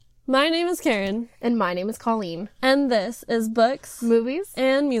My name is Karen. And my name is Colleen. And this is Books, Movies,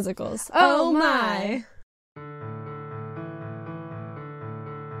 and Musicals. Oh my!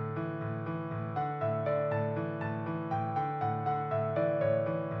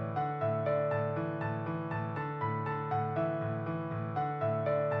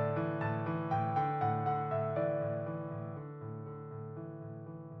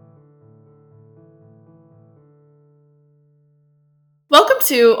 Welcome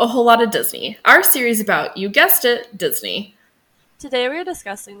to A Whole Lot of Disney, our series about, you guessed it, Disney. Today we are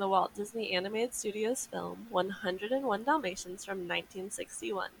discussing the Walt Disney Animated Studios film 101 Dalmatians from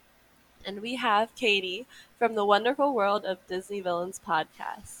 1961. And we have Kaytie from the Wonderful World of Disney Villains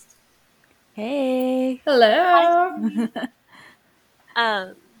podcast. Hey! Hello!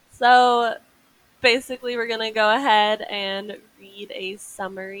 So basically we're going to go ahead and read a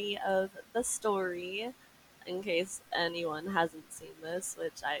summary of the story in case anyone hasn't seen this,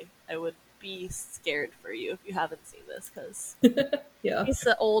 which I would be scared for you if you haven't seen this, because Yeah. it's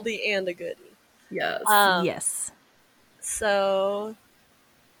an oldie and a goodie. Yes. Yes. So,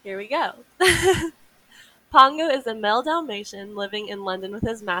 here we go. Pongo is a male Dalmatian living in London with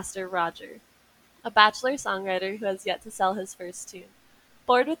his master, Roger, a bachelor songwriter who has yet to sell his first tune.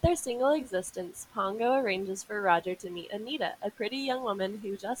 Bored with their single existence, Pongo arranges for Roger to meet Anita, a pretty young woman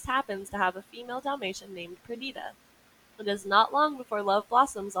who just happens to have a female Dalmatian named Perdita. It is not long before love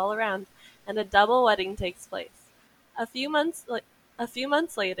blossoms all around, and a double wedding takes place. A few months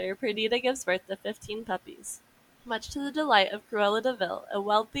later, Perdita gives birth to 15 puppies, much to the delight of Cruella de Vil, a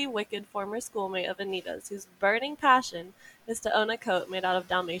wealthy, wicked former schoolmate of Anita's, whose burning passion is to own a coat made out of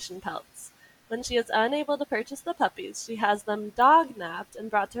Dalmatian pelts. When she is unable to purchase the puppies, she has them dog-napped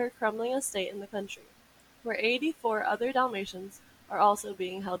and brought to her crumbling estate in the country, where 84 other Dalmatians are also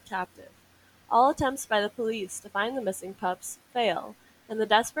being held captive. All attempts by the police to find the missing pups fail, and the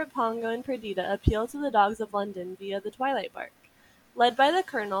desperate Pongo and Perdita appeal to the dogs of London via the Twilight Bark. Led by the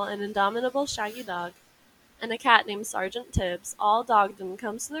Colonel, an indomitable shaggy dog, and a cat named Sergeant Tibbs, all Dogdom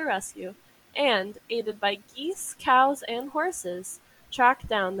comes to the rescue, and, aided by geese, cows, and horses, track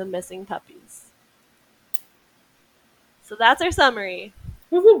down the missing puppies. So that's our summary.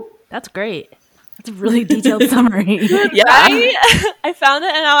 Woohoo! That's great. That's a really detailed summary. Yeah. Right? I found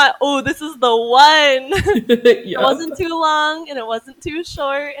it and I went, oh, this is the one. It Yep. wasn't too long and it wasn't too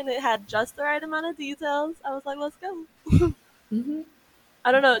short and it had just the right amount of details. I was like, let's go. Mm-hmm.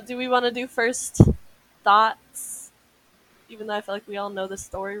 I don't know. Do we want to do first thoughts? Even though I feel like we all know the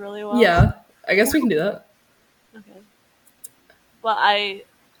story really well. Yeah, I guess we can do that. Okay. Well,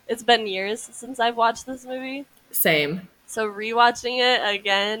 it's been years since I've watched this movie. Same. So rewatching it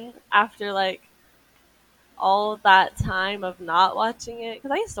again after like all that time of not watching it,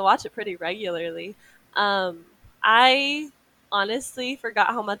 because I used to watch it pretty regularly. I honestly forgot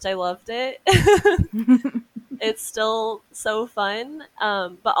how much I loved it. It's still so fun.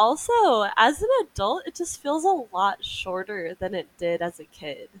 But also, as an adult, it just feels a lot shorter than it did as a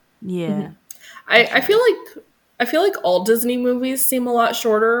kid. Yeah. I feel like all Disney movies seem a lot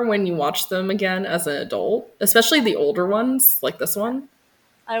shorter when you watch them again as an adult, especially the older ones, like this one.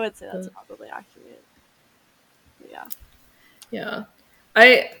 I would say that's probably accurate. Yeah. Yeah.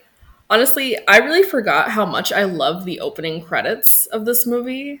 I really forgot how much I loved the opening credits of this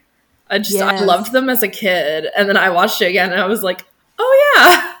movie. I Yes. loved them as a kid, and then I watched it again and I was like, oh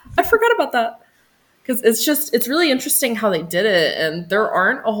yeah, I forgot about that. Because it's really interesting how they did it, and there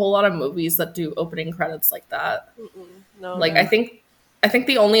aren't a whole lot of movies that do opening credits like that. No. Like, I think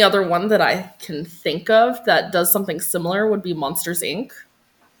the only other one that I can think of that does something similar would be Monsters, Inc.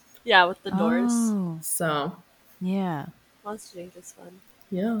 Yeah, with the doors. Oh, So, yeah. Monster Inc. is fun.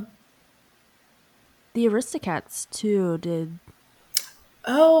 yeah. The Aristocats, too, did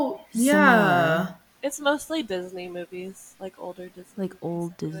Oh, yeah. Similar. It's mostly Disney movies, like older Disney like movies.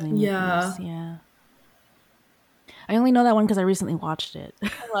 old Disney movies. Yeah. Yeah. I only know that one because I recently watched it. I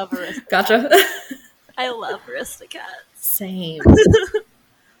love Aristocats. Gotcha. I love Aristocats. Same.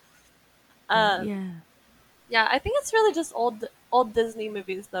 Yeah. Yeah, I think it's really just old Disney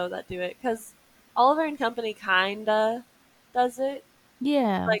movies though that do it, because Oliver and Company kinda does it,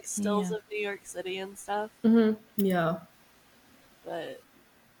 Yeah. like stills yeah. of New York City and stuff. Mm-hmm. Yeah. But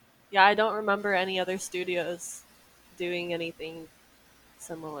yeah, I don't remember any other studios doing anything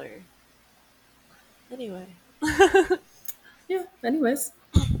similar. Anyway, Yeah. Anyways.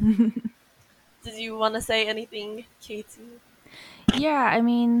 did you want to say anything, Kaytie? Yeah, I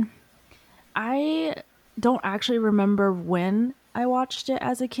mean, I don't actually remember when I watched it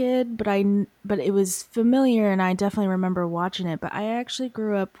as a kid, but it was familiar and I definitely remember watching it. But I actually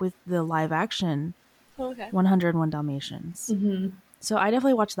grew up with the live action Okay. 101 Dalmatians. Mm-hmm. So I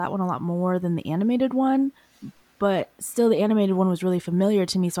definitely watched that one a lot more than the animated one. But still, the animated one was really familiar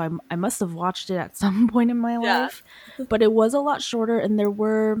to me, so I must have watched it at some point in my life. But it was a lot shorter, and there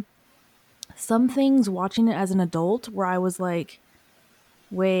were some things watching it as an adult where I was like,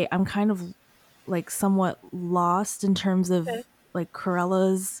 wait, I'm kind of like somewhat lost in terms of like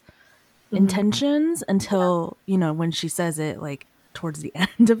Corella's intentions until, you know, when she says it like towards the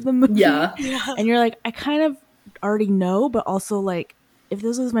end of the movie. Yeah. And you're like, I kind of already know, but also like, if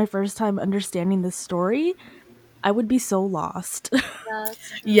this was my first time understanding this story, I would be so lost.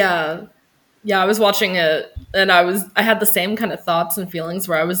 Yeah. Yeah, I was watching it and I had the same kind of thoughts and feelings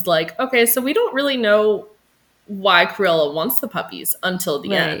where I was like, okay, so we don't really know why Cruella wants the puppies until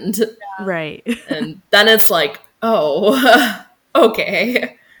the end. Right. And then it's like, oh,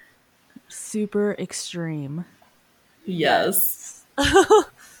 okay. Super extreme. Yes.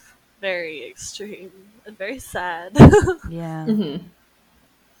 Very extreme and very sad. Yeah. Mm-hmm.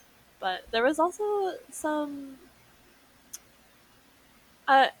 But there was also some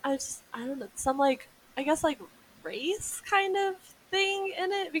I don't know, some like I guess like race kind of thing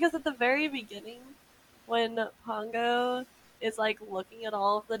in it, because at the very beginning when Pongo is like looking at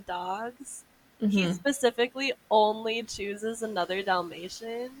all of the dogs, he specifically only chooses another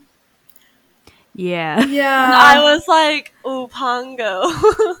Dalmatian. Yeah. Yeah. And I was like, oh, Pongo.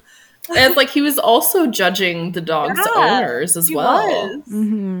 And like he was also judging the dog's owners as well.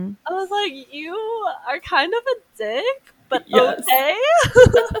 Mm-hmm. I was like, you are kind of a dick, but Yes. okay.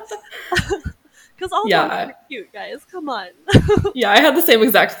 Because all dogs are cute, guys. Come on. Yeah, I had the same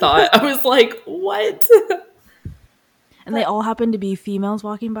exact thought. I was like, what? And they all happen to be females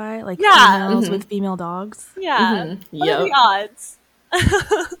walking by, like Yeah. females with female dogs. Yeah. What are the odds?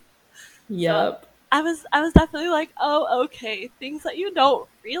 Yep. I was definitely like, oh, okay, things that you don't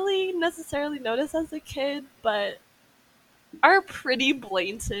really necessarily notice as a kid, but are pretty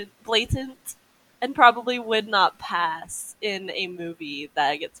blatant, and probably would not pass in a movie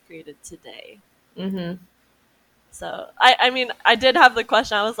that gets created today. Mm-hmm. So I mean, I did have the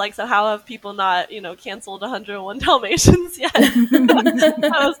question. I was like, so how have people not, canceled 101 Dalmatians yet?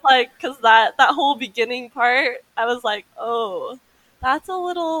 I was like, because that whole beginning part, I was like, oh, that's a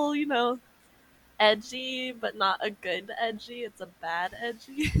little, edgy, but not a good edgy. It's a bad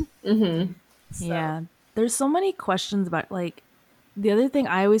edgy. Mm-hmm. So, Yeah. There's so many questions about, like, the other thing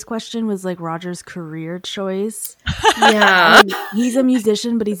I always questioned was, like, Roger's career choice. Yeah. He's a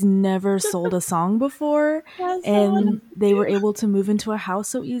musician, but he's never sold a song before. And they were able to move into a house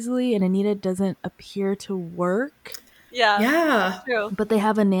so easily, and Anita doesn't appear to work. Yeah. True. But they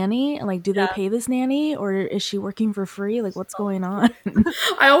have a nanny, and like, do they pay this nanny, or is she working for free? Like, what's going on?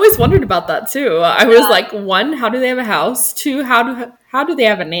 I always wondered about that too. I was like, one, how do they have a house? Two, how do they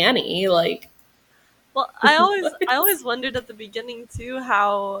have a nanny? Like, well, I always wondered at the beginning too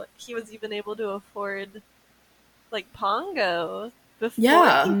how he was even able to afford like Pongo before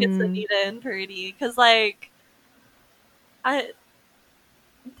he gets Anita and Purdy, because like,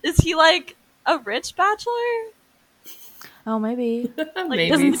 is he like a rich bachelor? Oh, maybe. maybe.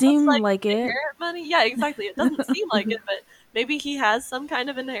 Doesn't seem like it. Money? Yeah, exactly. It doesn't seem like it, but maybe he has some kind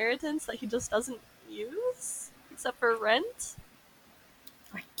of inheritance that he just doesn't use, except for rent.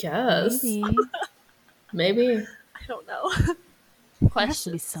 I guess. Maybe. I don't know. There has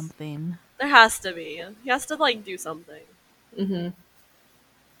to be something. There has to be. He has to like do something. Mm-hmm.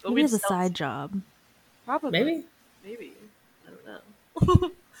 But maybe it's a side job. Probably. Maybe. I don't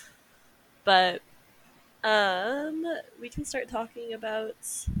know. But we can start talking about,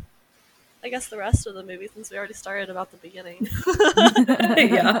 I guess, the rest of the movie, since we already started about the beginning.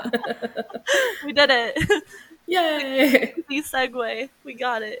 Yeah. We did it. Yay. Easy segue. We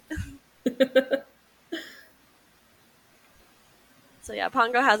got it. So yeah,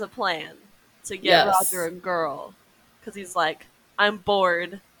 Pongo has a plan to get Roger a girl, because he's like, I'm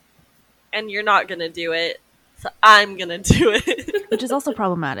bored, and you're not gonna do it, so I'm gonna do it. Which is also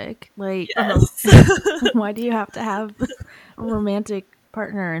problematic. Like, why do you have to have a romantic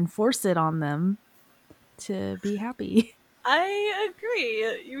partner and force it on them to be happy? I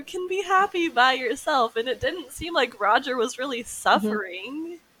agree. You can be happy by yourself, and it didn't seem like Roger was really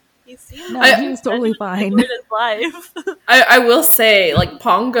suffering. He seemed he was totally fine. His life. I will say, like,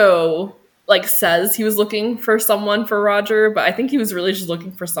 Pongo like says he was looking for someone for Roger, but I think he was really just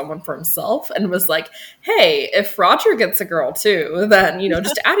looking for someone for himself, and was like, hey, if Roger gets a girl too, then,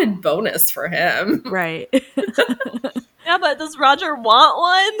 just added bonus for him. Right. Yeah, but does Roger want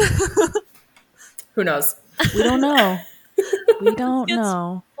one? Who knows? We don't know. We don't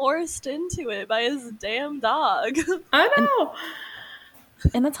know. Forced into it by his damn dog. I know.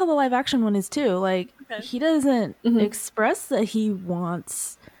 And that's how the live action one is too. Like, Okay. he doesn't express that he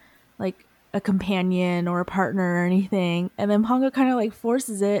wants like a companion or a partner or anything. And then Pongo kind of like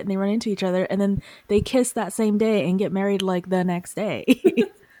forces it and they run into each other and then they kiss that same day and get married like the next day.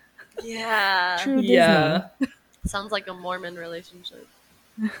 Yeah. True Yeah. Disney. Sounds like a Mormon relationship.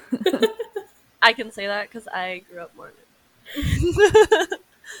 I can say that because I grew up Mormon.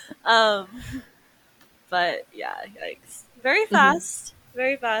 But yeah, yikes. Very fast.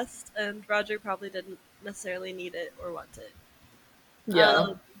 Very fast. And Roger probably didn't necessarily need it or want it. Yeah.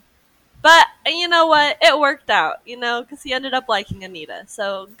 But you know what? It worked out, because he ended up liking Anita.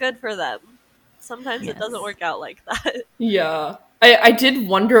 So good for them. Sometimes it doesn't Yes. work out like that. Yeah. I did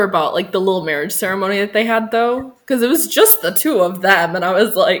wonder about like the little marriage ceremony that they had though, because it was just the two of them, and I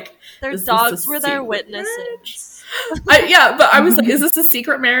was like, Their is this a dogs were their secret witnesses. yeah, but I was like, is this a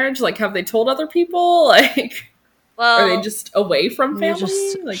secret marriage? Like, have they told other people? Like, are they Well, just away from We were family?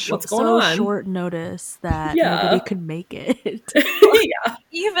 just Like, sh- what's going so on? short notice that Yeah. nobody could make it. Yeah,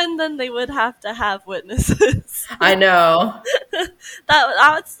 even then they would have to have witnesses. I know.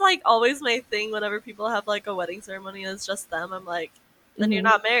 That's like always my thing whenever people have like a wedding ceremony and it's just them. I'm like, then you're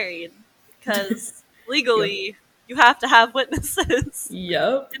not married because legally you have to have witnesses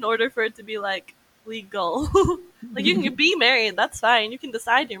Yep. in order for it to be like legal. Like you can be married, that's fine. You can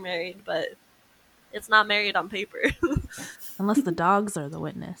decide you're married, but it's not married on paper. Unless the dogs are the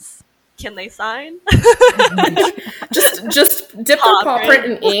witness. Can they sign? Just dip their paw print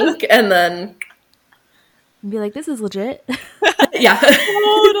in ink and then And be like, this is legit. yeah.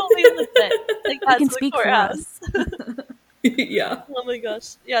 Totally legit. Like I that's can the speak for courthouse. us. Yeah. Oh my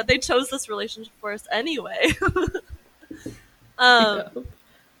gosh. Yeah, they chose this relationship for us anyway. Yeah.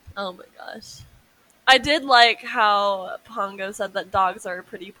 Oh my gosh. I did like how Pongo said that dogs are a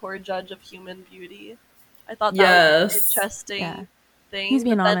pretty poor judge of human beauty. I thought that was an Yes. interesting Yeah. thing. He's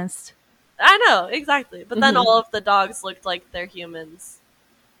being but then- honest. I know, exactly. But then all of the dogs looked like they're humans.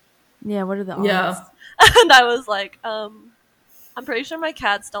 Yeah, what are the odds? Yeah. And I was like, I'm pretty sure my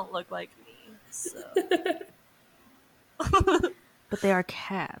cats don't look like me. So. But they are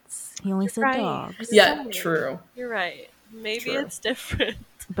cats. He only said Right. dogs. Yeah, true. You're right. Maybe True. it's different.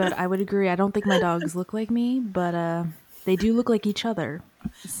 But I would agree. I don't think my dogs look like me, but they do look like each other.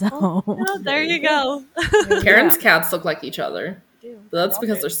 So Oh, there you go. Karen's cats look like each other. Dude, But that's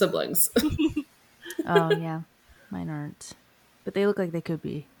because they're siblings. oh yeah, mine aren't. But they look like they could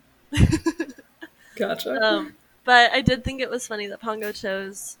be. Gotcha. But I did think it was funny that Pongo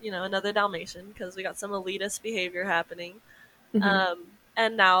chose, another Dalmatian because we got some elitist behavior happening.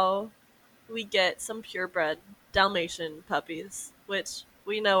 And now we get some purebred Dalmatian puppies, which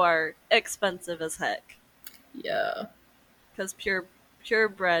we know are expensive as heck. Yeah. Because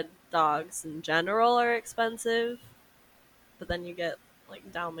purebred dogs in general are expensive. But then you get,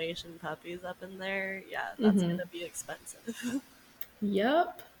 like, Dalmatian puppies up in there. Yeah, that's going to be expensive.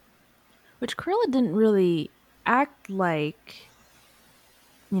 Yep. Which Cruella didn't really act like,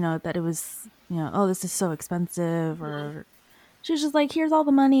 that it was, oh, this is so expensive, or she was just like, here's all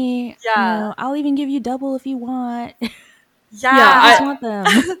the money. Yeah. I'll even give you double if you want. Yeah, I just I- want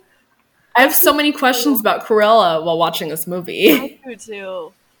them. I have so many questions about Cruella while watching this movie. I do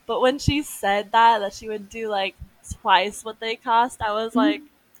too. But when she said that she would do like twice what they cost, I was like,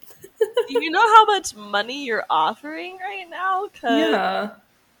 do you know how much money you're offering right now? 'Cause Yeah.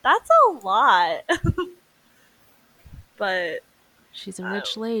 that's a lot. But She's a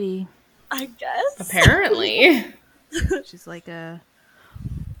rich lady. I guess. Apparently. She's like a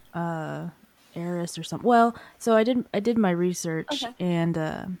heiress or something. Well, so I did my research, Okay.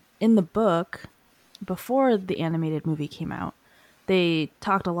 and in the book, before the animated movie came out, they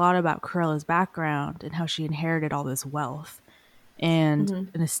talked a lot about Cruella's background and how she inherited all this wealth and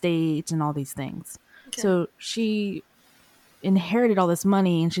an estate and all these things. Okay. So she inherited all this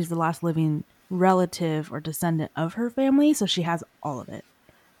money, and she's the last living relative or descendant of her family, so she has all of it.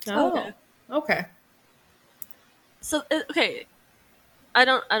 Oh. Okay. So okay, I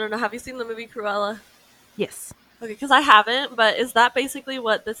don't know. Have you seen the movie Cruella? Yes. Okay, because I haven't. But is that basically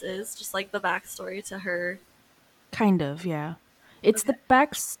what this is? Just like the backstory to her? Kind of, yeah. It's the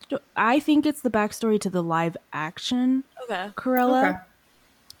backstory. I think it's the backstory to the live action Okay. Cruella, Okay.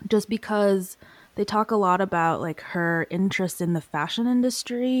 just because they talk a lot about like her interest in the fashion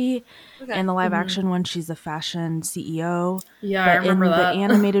industry, Okay. and the live action one, she's a fashion CEO. Yeah, but I remember in that. the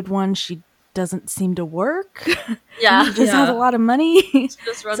animated one, she doesn't seem to work. Yeah. She just has a lot of money.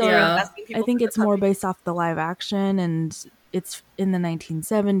 Just runs So, around yeah. asking people I think for it's the more puppy. based off the live action, and it's in the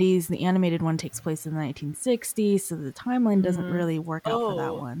 1970s. The animated one takes place in the 1960s, so the timeline doesn't really work out for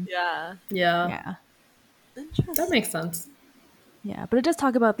that one. Yeah. Yeah. Yeah. Interesting. That makes sense. Yeah, but it does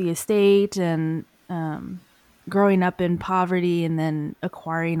talk about the estate and growing up in poverty and then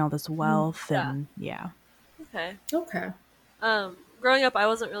acquiring all this wealth. And Okay. Okay. Growing up, I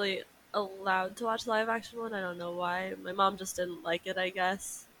wasn't really allowed to watch the live action one. I don't know why. My mom just didn't like it, I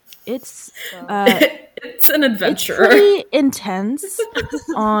guess. It's So. It's an adventure. It's pretty intense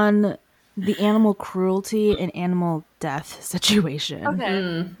on the animal cruelty and animal death situation.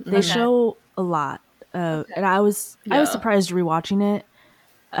 Okay. They show a lot, and I was surprised rewatching it,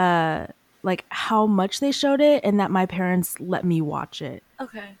 like how much they showed it, and that my parents let me watch it.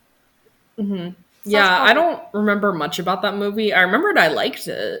 Okay. Yeah, I don't remember much about that movie. I remembered I liked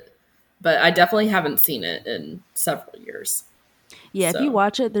it, but I definitely haven't seen it in several years. Yeah, if you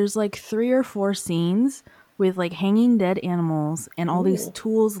watch it, there's like 3 or 4 scenes with like hanging dead animals and all these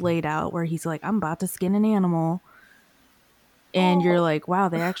tools laid out where he's like, I'm about to skin an animal. And you're like, wow,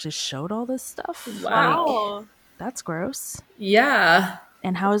 they actually showed all this stuff? Wow. Like, that's gross. Yeah.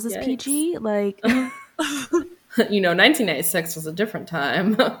 And how is this PG? Like, 1996 was a different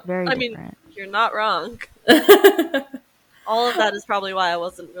time. Very different. Mean, you're not wrong. All of that is probably why I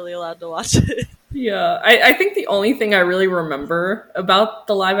wasn't really allowed to watch it. Yeah, I think the only thing I really remember about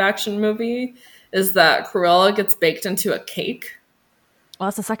the live action movie is that Cruella gets baked into a cake. Well,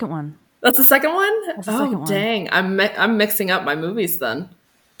 that's the second one. That's the second one? That's the second one. Dang. I'm mixing up my movies then.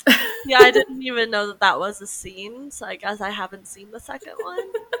 Yeah, I didn't even know that was a scene, so I guess I haven't seen the second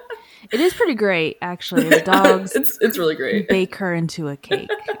one. It is pretty great, actually. The dogs it's really great. Bake her into a cake.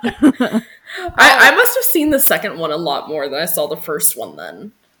 I must have seen the second one a lot more than I saw the first one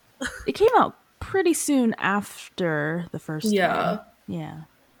then. It came out pretty soon after the first one. Yeah.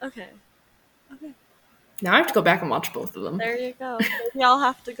 Okay. Now I have to go back and watch both of them. There you go. Maybe I'll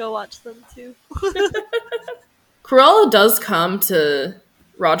have to go watch them too. Cruella does come to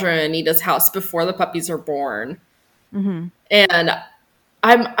Roger and Anita's house before the puppies are born. Mm-hmm. And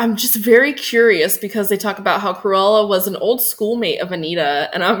I'm just very curious because they talk about how Cruella was an old schoolmate of Anita.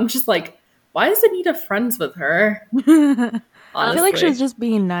 And I'm just like, why is Anita friends with her? I feel like she was just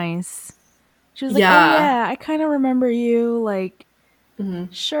being nice. She was like, oh yeah, I kind of remember you. Like,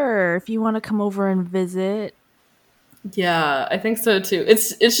 sure, if you want to come over and visit. Yeah, I think so too.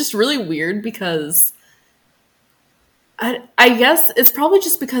 It's just really weird because I guess it's probably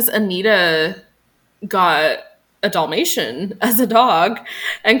just because Anita got a Dalmatian as a dog,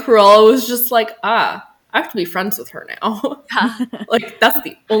 and Cruella was just like, I have to be friends with her now. Yeah. Like, that's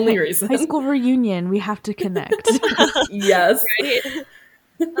the only reason. High school reunion, we have to connect. Yes. Right?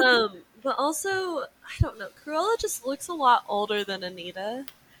 But also, I don't know, Cruella just looks a lot older than Anita.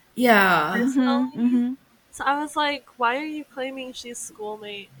 Yeah. Mm-hmm. So I was like, why are you claiming she's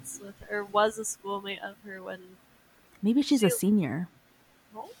schoolmates with her, or was a schoolmate of her when... Maybe she's a senior.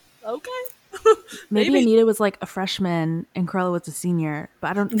 Oh, okay. Maybe Anita was like a freshman and Cruella was a senior. But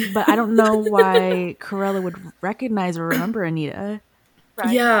I don't know why Cruella would recognize or remember Anita.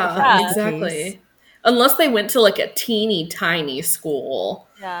 Right. Yeah, exactly. Unless they went to like a teeny tiny school.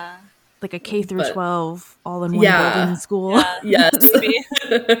 Yeah. Like a K through 12 all in one building school. Yeah. Yes.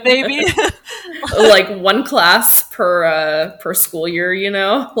 Maybe. Like one class per school year,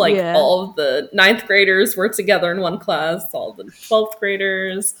 Like all of the 9th graders were together in one class, all the 12th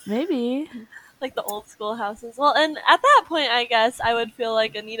graders. Maybe. Like the old school houses. Well, and at that point, I guess I would feel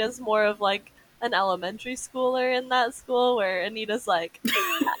like Anita's more of like an elementary schooler in that school, where Anita's like at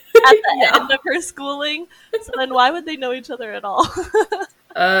the end of her schooling. So then why would they know each other at all?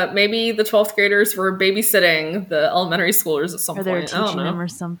 Maybe the 12th graders were babysitting the elementary schoolers at some point. Or they're teaching them or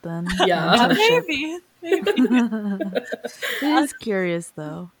something. Yeah. Maybe. It is curious,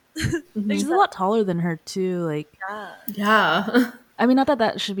 though. She's a lot taller than her, too. Like, yeah. I mean, not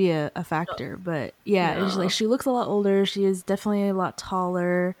that should be a factor, but it's like she looks a lot older. She is definitely a lot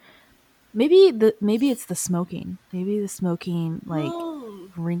taller. Maybe it's the smoking. Maybe the smoking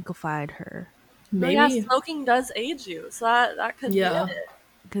wrinklified her. Maybe. Yeah, smoking does age you, so that could be it.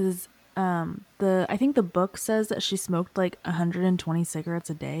 Because I think the book says that she smoked like 120 cigarettes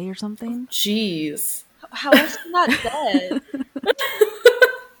a day or something. Jeez. How is she not dead?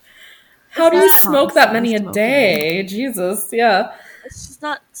 How do you smoke that many a day? Jesus, yeah. She's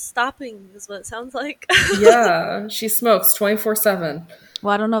not stopping, is what it sounds like. Yeah, she smokes 24/7.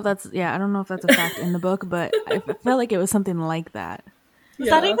 Well, I don't know if that's a fact in the book, but I felt like it was something like that. Is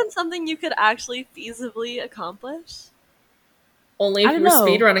that even something you could actually feasibly accomplish? Only if you were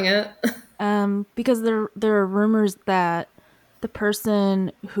speedrunning it. Because there are rumors that the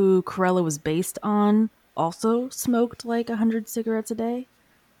person who Cruella was based on also smoked like 100 cigarettes a day.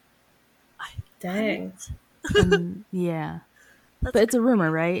 Dang. Yeah. But it's a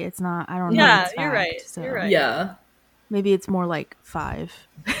rumor, right? It's not. I don't know. Yeah, you're right. So. You're right. Yeah. Maybe it's more like 5.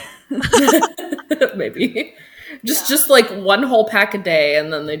 Maybe. Just like one whole pack a day,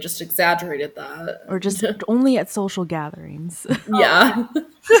 and then they just exaggerated that. Or just only at social gatherings. Yeah.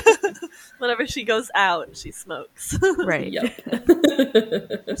 Whenever she goes out, she smokes. Right. Yep.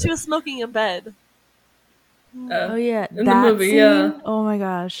 She was smoking in bed. Oh yeah, in that the movie, scene. yeah. Oh my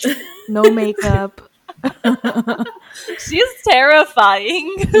gosh, no makeup. She's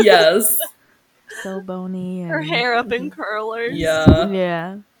terrifying. Yes. So bony. And... Her hair up in curlers. Yeah.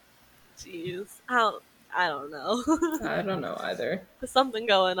 Yeah. Jeez. I don't know. I don't know either. There's something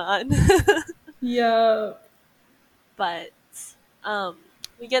going on. Yeah. But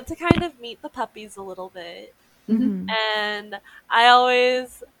we get to kind of meet the puppies a little bit. Mm-hmm. And I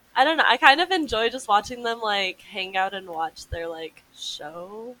don't know, I kind of enjoy just watching them like hang out and watch their like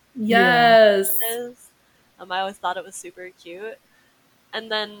show. Yes. I always thought it was super cute.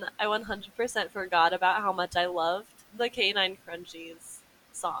 And then I 100% forgot about how much I loved the Canine Crunchies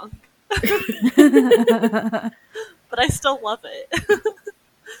song. But I still love it.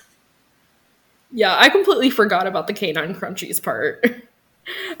 Yeah, I completely forgot about the Canine Crunchies part.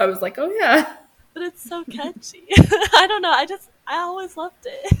 I was like, oh yeah. But it's so catchy. I don't know, I always loved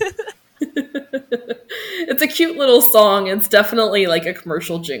it. It's a cute little song. It's definitely like a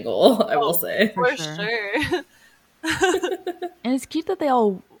commercial jingle, I will say. For sure. sure. And it's cute that they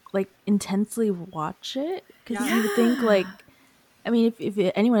all like intensely watch it, because Yeah. you would think like, I mean, if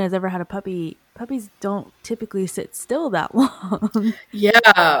anyone has ever had a puppy, puppies don't typically sit still that long. Yeah.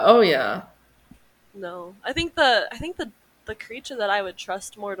 Oh yeah. No. I think the creature that I would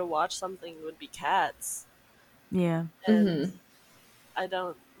trust more to watch something would be cats. Yeah. And Mhm. I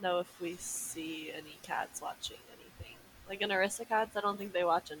don't know if we see any cats watching anything. Like in Aristocats, I don't think they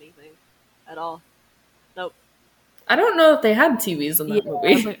watch anything at all. Nope. I don't know if they had TVs in that I was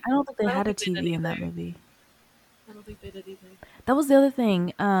movie. like, I don't think they I don't had a think they did TV in that either. movie. I don't think they did either. That was the other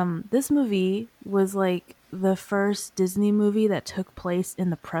thing. This movie was like the first Disney movie that took place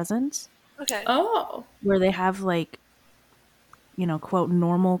in the present, Okay. Oh. where they have like, you know, quote,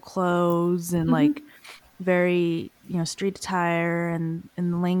 normal clothes and like very, you know, street attire, and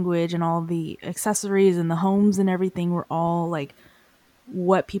the language and all the accessories and the homes and everything were all like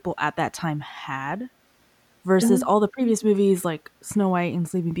what people at that time had, versus all the previous movies like Snow White and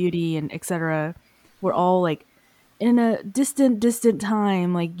Sleeping Beauty and etc. were all like in a distant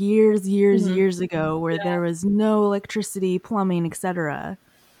time, like years ago, where Yeah. there was no electricity, plumbing, etc.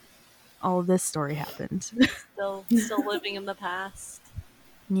 All of this story happened. Still living in the past.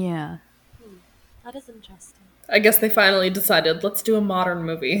 Yeah. That is interesting. I guess they finally decided, let's do a modern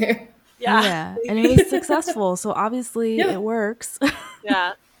movie. Yeah. And it was successful, so obviously Yeah. it works.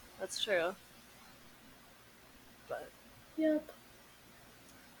 Yeah. That's true. But Yep.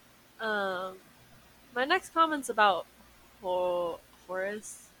 my next comment's about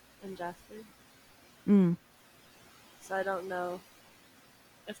Horace and Jasper. Mm. So I don't know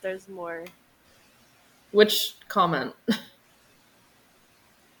if there's more. Which comment?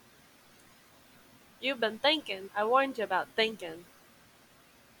 You've been thinking. I warned you about thinking.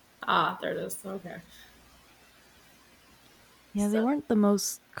 Ah, there it is. Okay. Yeah, they weren't the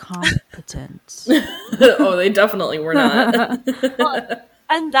most competent. Oh, they definitely were not. Well,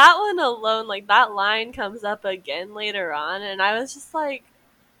 and that one alone, like that line comes up again later on, and I was just like,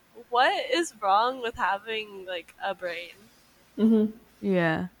 what is wrong with having like a brain? Hmm.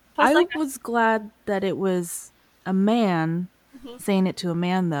 Yeah. Plus, I like, was glad that it was a man saying it to a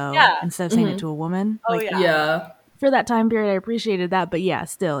man, though, Yeah. instead of saying it to a woman. Oh, Like, yeah. Yeah. for that time period, I appreciated that. But yeah,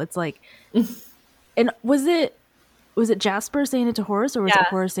 still, it's like, and was it Jasper saying it to Horace, or was Yeah. it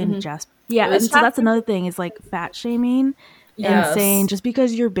Horace saying it to Jasper? Yeah, It was and so that's Jasper. another thing. Is like fat shaming Yes. and saying just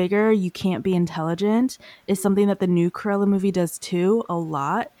because you're bigger, you can't be intelligent is something that the new Cruella movie does too a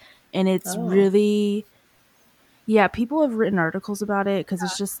lot, and it's really. Yeah, people have written articles about it because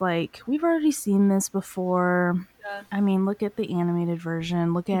it's just like, we've already seen this before. Yeah. I mean, look at the animated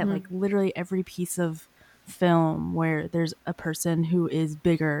version. Look at like literally every piece of film where there's a person who is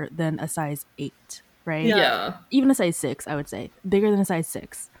bigger than a size 8, right? Yeah. Even a size 6, I would say. Bigger than a size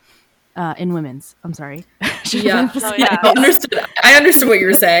 6. In women's. I'm sorry. Yeah. Oh, yeah. I understood what you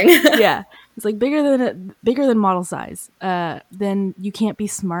were saying. Yeah. It's like bigger than model size. Then you can't be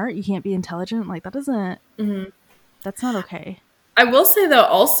smart. You can't be intelligent. Like that doesn't. That's not okay. I will say though,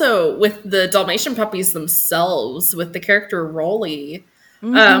 also with the Dalmatian puppies themselves, with the character Rolly, you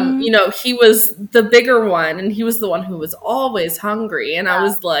know, he was the bigger one, and he was the one who was always hungry. And I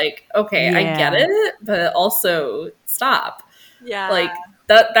was like, okay, I get Yeah. it, but also stop. Yeah. Like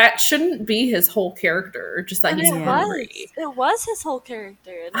that shouldn't be his whole character, just that And he's it hungry. was his whole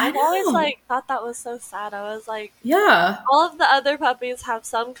character. And I I've always know. like thought that was so sad. I was like, Yeah. all of the other puppies have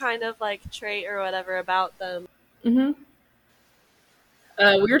some kind of like trait or whatever about them. Mm-hmm.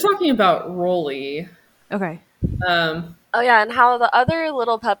 We were talking about Rolly. Okay. Oh yeah, and how the other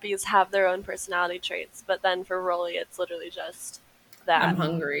little puppies have their own personality traits, but then for Rolly, it's literally just that. I'm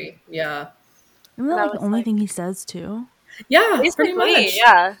hungry. Yeah. Isn't that And I like the was only like- thing he says too? Yeah, Basically, pretty much.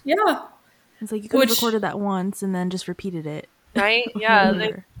 yeah, Yeah. It's like you could have Which- recorded that once and then just repeated it. right? Yeah, they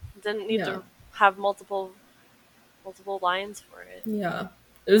Over. didn't need Yeah. to have multiple lines for it. Yeah.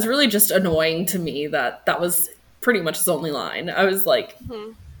 It was really just annoying to me that was pretty much his only line. I was like,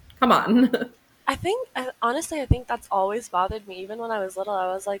 Mhm. come on. Honestly, I think that's always bothered me. Even when I was little,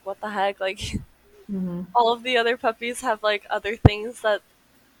 I was like, what the heck? Like, Mm-hmm. all of the other puppies have like other things that,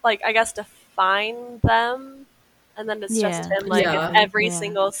 like, I guess define them, and then it's just Yeah. him, like, Yeah. in every Yeah.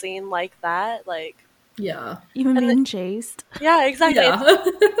 single scene like that. Like, Yeah. Even And being chased. yeah, exactly. Yeah.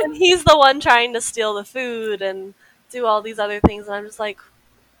 And he's the one trying to steal the food and do all these other things, and I'm just like,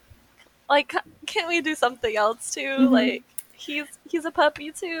 can't we do something else too? Mhm. Like, he's a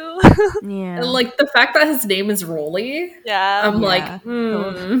puppy too. Yeah. And like the fact that his name is Rolly, Yeah, I'm Yeah. like,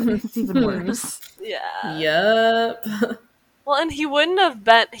 It's even worse. yeah. Yep. Well, and he would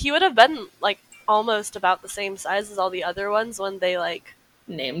have been like almost about the same size as all the other ones when they like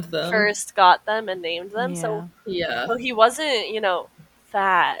Named them. first got them and named them. Yeah. Yeah. So he wasn't,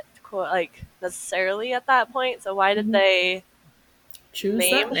 fat, like necessarily at that point. So why did they Choose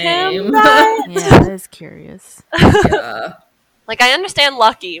name that him name. that? Yeah, that is curious. Yeah. Like, I understand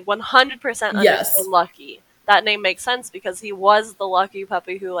Lucky, 100% understand Yes. Lucky. That name makes sense because he was the lucky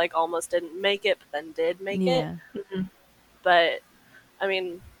puppy who like almost didn't make it, but then did make it. Yeah. But I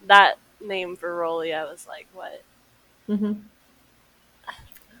mean, that name for Rolly, I was like, what? hmm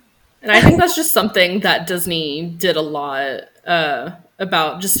And I think that's just something that Disney did a lot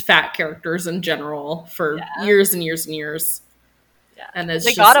about just fat characters in general for years and years and years. Yeah, And it's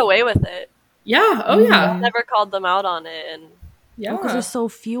they just, got away with it. Yeah. Oh yeah. Never called them out on it, and Yeah. Because there's so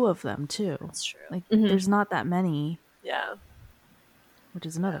few of them too. it's true. Like Mhm. there's not that many, Yeah, which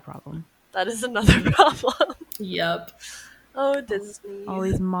is another problem. that is another problem. Yep. Oh, Disney. All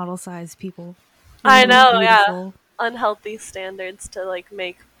these model sized people. I know, Beautiful. unhealthy standards to like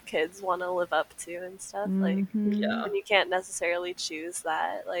make kids want to live up to and stuff. Like, Mhm. Yeah. and you can't necessarily choose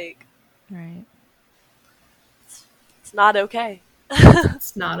that. Like, Right. it's not okay.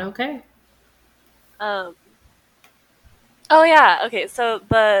 It's not okay. Oh yeah, okay. So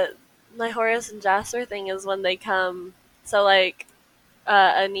my Horace and Jasper thing is when they come. So like,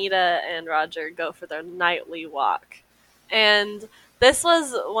 Anita and Roger go for their nightly walk, and this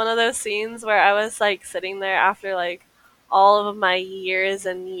was one of those scenes where I was like sitting there after like all of my years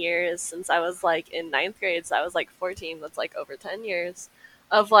and years since I was like in 9th grade. So I was like 14. That's like over 10 years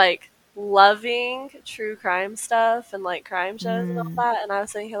of like loving true crime stuff and like crime shows and all that. And I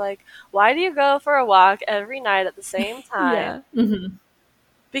was sitting here like, why do you go for a walk every night at the same time? Yeah. hmm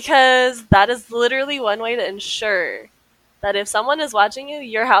Because that is literally one way to ensure that if someone is watching you,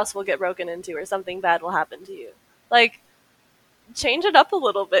 your house will get broken into or something bad will happen to you. Like, change it up a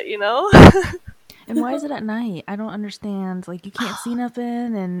little bit, you know? And why is it at night? I don't understand. Like you can't see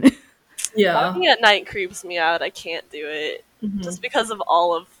nothing, and Yeah. Walking at night creeps me out. I can't do it. Mhm. Just because of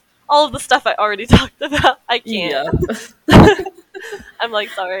all of the stuff I already talked about. I can't. Yeah. I'm like,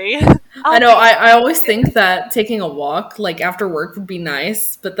 sorry. I know. I always think that taking a walk, like after work, would be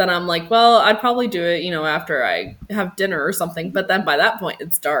nice, but then I'm like, well, I'd probably do it, after I have dinner or something. But then by that point,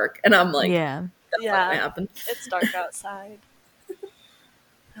 it's dark, and I'm like, yeah. that's not Yeah. gonna happen. It's dark outside.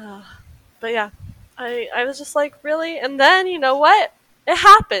 But yeah, I was just like, really? And then, you know what? It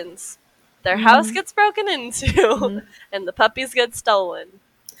happens. Their house gets broken into, and the puppies get stolen.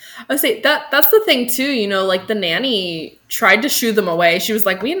 I say that's the thing too, like the nanny tried to shoo them away. She was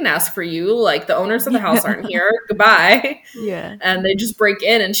like, we didn't ask for you. Like the owners of the house aren't here. Goodbye. Yeah. And they just break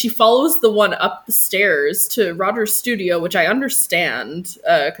in, and she follows the one up the stairs to Roger's studio, which I understand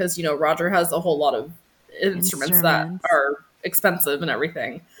because, Roger has a whole lot of instruments that are expensive and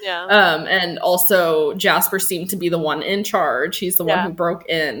everything. Yeah. And also Jasper seemed to be the one in charge. He's the one Yeah. who broke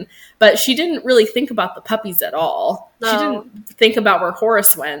in. But she didn't really think about the puppies at all. No. She didn't think about where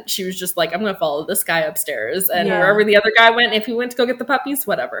Horace went. She was just like, I'm going to follow this guy upstairs. And Yeah. wherever the other guy went, if he went to go get the puppies,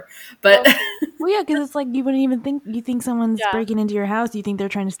 whatever. But Well, yeah, because it's like you wouldn't even think. You think someone's Yeah. breaking into your house. You think they're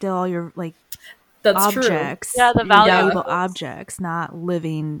trying to steal all your like that's objects. Yeah, the your valuables. valuable objects, not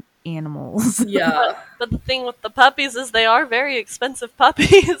living animals. true. Yeah. But the thing with the puppies is they are very expensive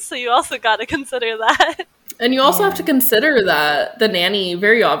puppies, so you also got to consider that. And you also have to consider that the nanny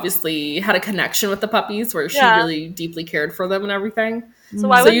very obviously had a connection with the puppies where she really deeply cared for them and everything. So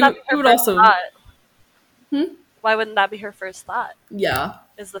why wouldn't that be her first thought? Why wouldn't that be her first thought? Yeah.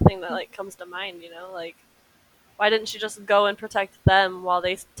 Is the thing that like comes to mind, like why didn't she just go and protect them while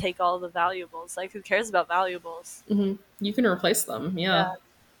they take all the valuables? Like who cares about valuables? Mm-hmm. You can replace them, yeah.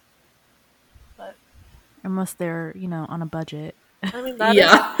 But unless they're, on a budget. I mean, that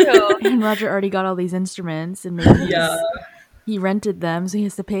is true. And Roger already got all these instruments, and maybe he rented them, so he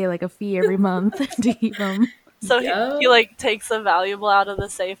has to pay like a fee every month to keep them. So he like takes a valuable out of the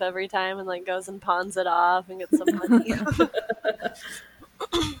safe every time and like goes and pawns it off and gets some money.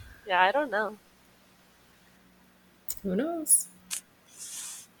 Yeah, I don't know. Who knows?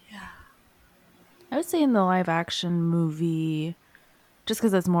 Yeah. I would say in the live action movie, just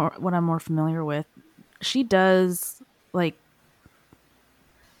because that's more what I'm more familiar with, she does like.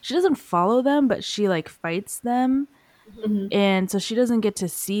 She doesn't follow them, but she like fights them. Mm-hmm. And so she doesn't get to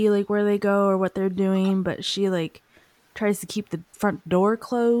see like where they go or what they're doing, but she like tries to keep the front door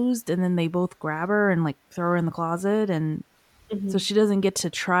closed, and then they both grab her and like throw her in the closet, and so she doesn't get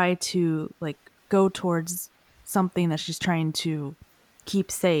to try to like go towards something that she's trying to keep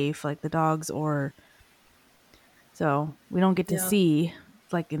safe, like the dogs, or so we don't get to see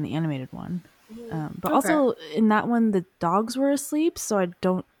like in the animated one. But also in that one, the dogs were asleep, so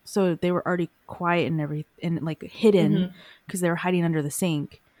they were already quiet and everything, and like hidden because they were hiding under the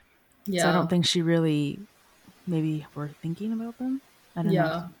sink. Yeah. So I don't think she really maybe were thinking about them. I don't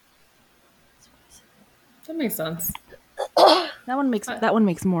know. That makes sense. That one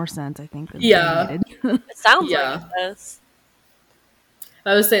makes more sense, I think. Than it sounds like this.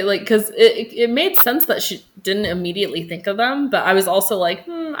 I would say, like, because it made sense that she didn't immediately think of them, but I was also like,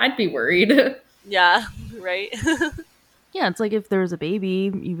 I'd be worried. Yeah, right. Yeah, it's like if there was a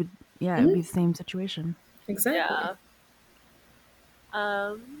baby, you would, it would be the same situation. Exactly. Yeah.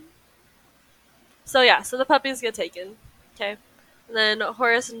 So the puppies get taken. Okay. And then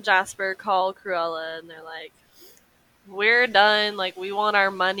Horace and Jasper call Cruella, and they're like, we're done. Like, we want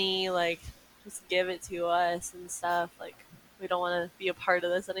our money. Like, just give it to us and stuff. Like, we don't want to be a part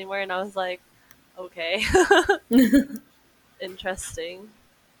of this anymore. And I was like, okay. Interesting.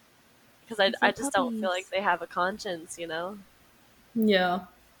 Because I just don't feel like they have a conscience, Yeah.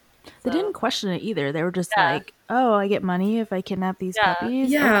 They didn't question it either. They were just like, oh, I get money if I kidnap these puppies?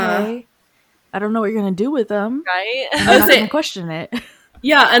 Yeah. Okay. I don't know what you're going to do with them. Right? I'm not going to question it.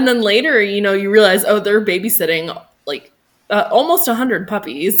 Yeah, and then later, you realize, oh, they're babysitting, like, almost 100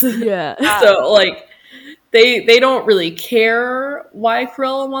 puppies. Yeah. So, like, they don't really care why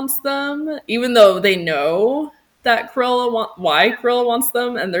Cruella wants them, even though they know that why Cruella wants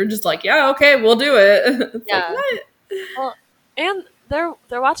them, and they're just like, yeah, okay, we'll do it. It's like, what? Well, and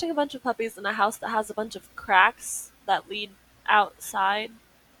they're watching a bunch of puppies in a house that has a bunch of cracks that lead outside.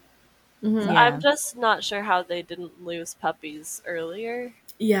 Mm-hmm. So I'm just not sure how they didn't lose puppies earlier.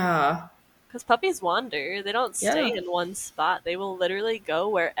 Yeah. Because puppies wander. They don't stay in one spot. They will literally go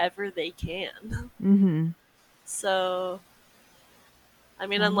wherever they can. Mm-hmm. So, I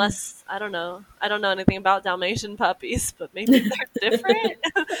mean, unless, I don't know anything about Dalmatian puppies, but maybe they're different.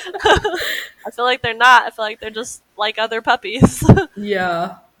 I feel like they're not. I feel like they're just like other puppies.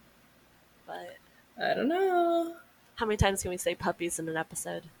 Yeah. But I don't know. How many times can we say puppies in an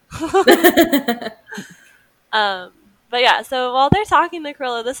episode? But yeah, so while they're talking to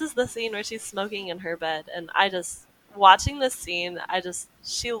Cruella, this is the scene where she's smoking in her bed, and watching this scene,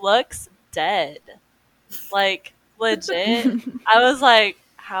 she looks dead. Like, legit. I was like,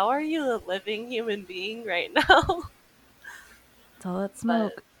 how are you a living human being right now? It's all that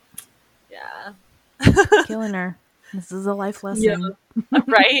smoke. But, yeah. Killing her. This is a life lesson. Yeah.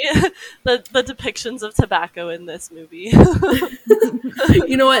 Right? The depictions of tobacco in this movie.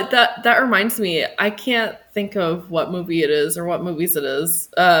 You know what? That reminds me. I can't think of what movie it is or what movies it is.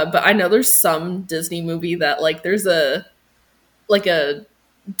 But I know there's some Disney movie that like there's a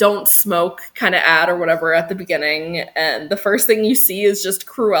don't smoke kind of ad or whatever at the beginning, and the first thing you see is just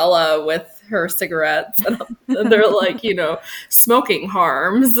Cruella with her cigarettes, and they're like, smoking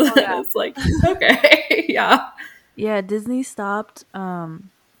harms. Oh, yeah. It's like, okay, yeah. Yeah, Disney stopped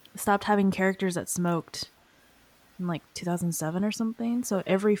having characters that smoked in like 2007 or something. So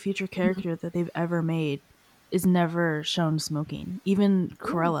every future character that they've ever made is never shown smoking. Even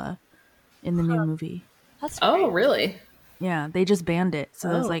Cruella in the new movie. That's great. Oh, really? Yeah, they just banned it.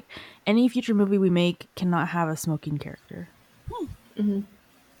 So it's like any future movie we make cannot have a smoking character. Mm-hmm.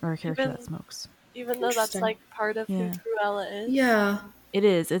 Or a character that smokes. Even though that's like part of who Cruella is. Yeah. It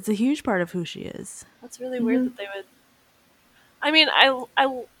is. It's a huge part of who she is. That's really weird that they would. I mean, I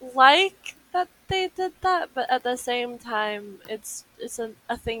like that they did that, but at the same time, it's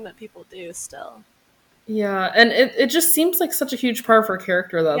a thing that people do still. Yeah, and it just seems like such a huge part of her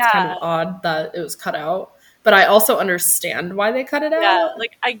character that it's kind of odd that it was cut out. But I also understand why they cut it out. Yeah,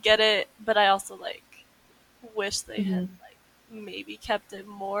 like I get it, but I also like wish they had like maybe kept it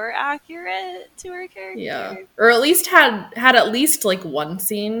more accurate to her character. Yeah, or at least had at least like one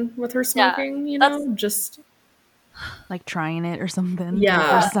scene with her smoking. You know, just like trying it or something. Yeah, for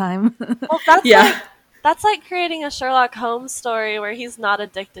the first time. Well, that's that's like creating a Sherlock Holmes story where he's not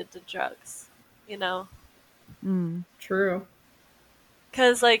addicted to drugs. You know. True.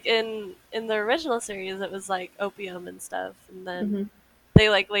 Because like in the original series, it was like opium and stuff, and then they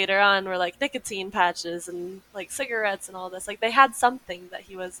like later on were like nicotine patches and like cigarettes and all this. Like they had something that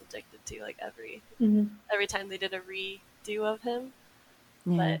he was addicted to, like every time they did a redo of him.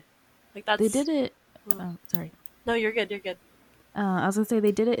 Yeah. But like that's they did it. Oh, sorry. No, you're good. You're good. I was gonna say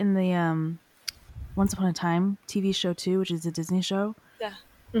they did it in the Once Upon a Time TV show too, which is a Disney show. Yeah.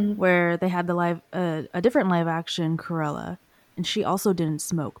 Where they had a different live action Cruella, and she also didn't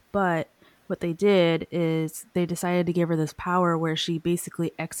smoke. But what they did is they decided to give her this power where she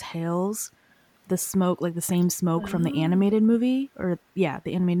basically exhales the smoke, like the same smoke from the animated movie, the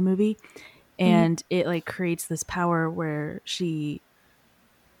animated movie, and it like creates this power where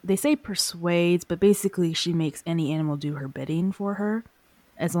they say persuades, but basically she makes any animal do her bidding for her,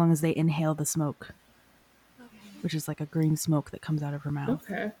 as long as they inhale the smoke. Which is like a green smoke that comes out of her mouth.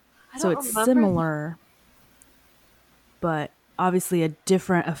 Okay. So it's similar, but obviously a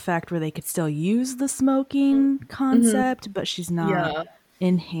different effect where they could still use the smoking concept, but she's not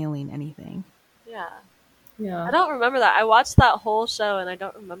inhaling anything. Yeah. Yeah. I don't remember that. I watched that whole show and I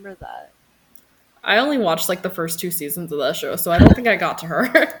don't remember that. I only watched like the first 2 seasons of that show, so I don't think I got to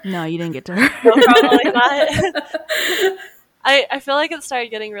her. No, you didn't get to her. No, probably not. I feel like it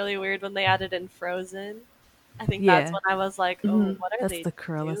started getting really weird when they added in Frozen. I think that's when I was like, oh, what are they the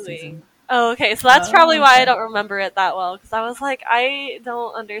Cruella doing? season. Oh, okay. So that's probably why I don't remember it that well. Because I was like, I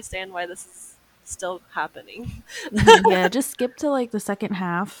don't understand why this is still happening. Yeah, just skip to like the second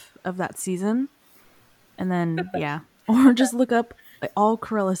half of that season. And then, or just look up like, all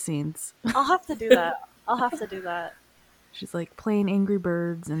Cruella scenes. I'll have to do that. She's like playing Angry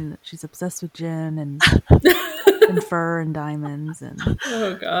Birds, and she's obsessed with gin and and fur and diamonds. And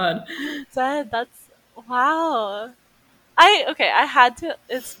Oh, God. That's wow. I had to.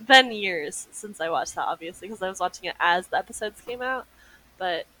 It's been years since I watched that, obviously, because I was watching it as the episodes came out.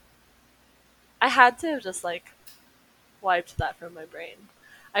 But I had to have just like wiped that from my brain.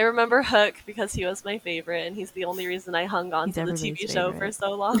 I remember Hook because he was my favorite, and he's the only reason I hung on to the TV show for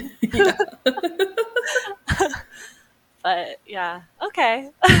so long. But yeah, okay.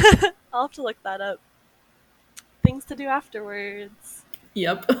 I'll have to look that up. Things to do afterwards.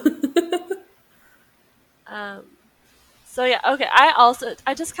 Yep. So yeah, okay.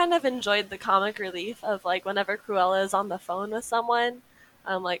 I just kind of enjoyed the comic relief of like whenever Cruella is on the phone with someone,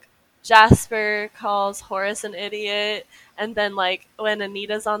 like Jasper calls Horace an idiot, and then like when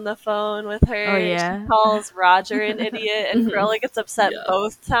Anita's on the phone with her, she calls Roger an idiot, and Cruella gets upset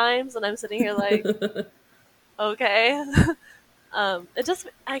both times, and I'm sitting here like, okay.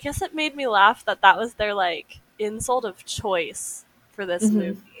 I guess it made me laugh that was their like insult of choice for this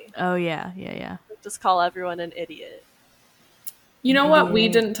movie. Oh yeah. Just call everyone an idiot. You know what we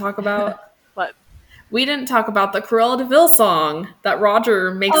didn't talk about? What? We didn't talk about the Cruella de Vil song that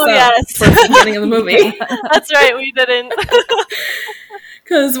Roger makes up yes. for the beginning of the movie. That's right, we didn't.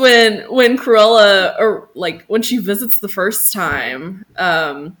 Because when Cruella, or like when she visits the first time,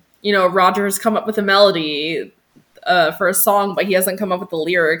 Roger has come up with a melody for a song, but he hasn't come up with the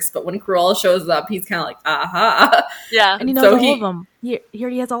lyrics. But when Cruella shows up, he's kind of like, aha. Yeah. And he knows all of them. He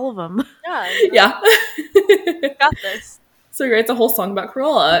already has all of them. Yeah. Yeah. Got this. So he writes a whole song about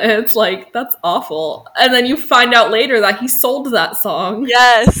Cruella, and it's like, that's awful. And then you find out later that he sold that song.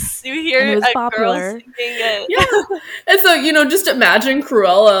 Yes. You hear a girl singing it. Yeah. And so, just imagine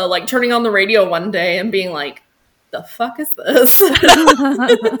Cruella, like, turning on the radio one day and being like, the fuck is this?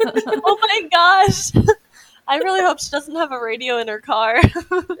 Oh my gosh. I really hope she doesn't have a radio in her car.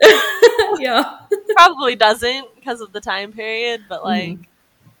 Yeah. Probably doesn't because of the time period, but like,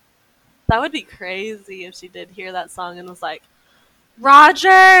 that would be crazy if she did hear that song and was like,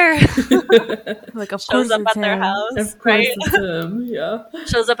 Roger! Like, of Shows course up it's at their him. house, Of course right? it's him, yeah.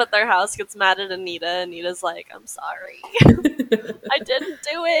 Shows up at their house, gets mad at Anita. Anita's like, I'm sorry. I didn't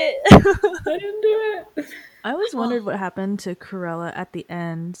do it. I didn't do it. I always wondered what happened to Cruella at the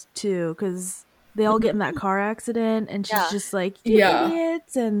end, too, because they all get in that car accident, and she's just like, you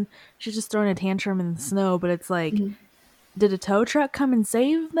idiots, and she's just throwing a tantrum in the snow, but it's like, did a tow truck come and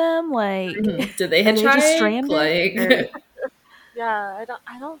save them? Like, Did they are they just hitchhike? stranded? Like, Yeah,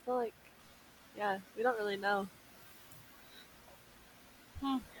 I don't feel like. Yeah, we don't really know.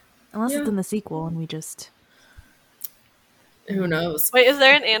 Unless Yeah. it's in the sequel and we just... who knows? Wait, is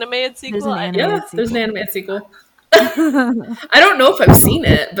there an animated sequel? There's an animated Yeah, there's an sequel. animated sequel. I don't know if I've seen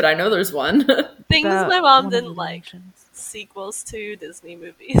it, but I know there's one. Things About my mom one of didn't the like. Dalmatians. Sequels to Disney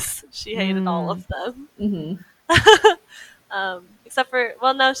movies. She hated all of them. hmm Except for,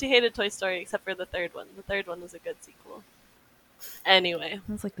 well, no, she hated Toy Story except for the third one. The third one was a good sequel. Anyway,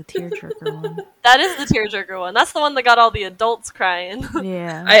 That's like the tearjerker one. that is the tearjerker one. That's the one that got all the adults crying.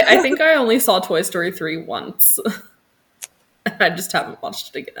 Yeah. I think I only saw Toy Story 3 once. I just haven't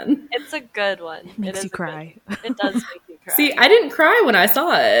watched it again. It's a good one. It makes is you a good- cry. It does make you cry. See, I didn't cry when I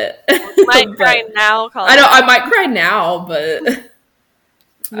saw it. You might But- cry now, Colin. I know I might cry now, but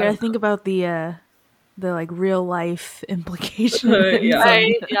You gotta think about the like real life implications. Yeah.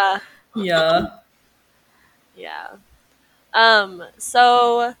 Right? Yeah. yeah. Yeah.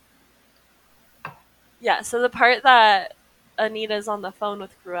 So the part that Anita's on the phone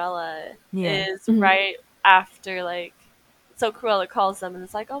with Cruella Yeah. is right after, like, so Cruella calls them and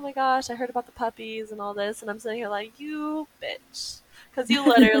it's like, oh my gosh, I heard about the puppies and all this, and I'm sitting here like, you bitch, because you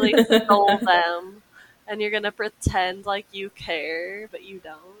literally stole them and you're gonna pretend like you care, but you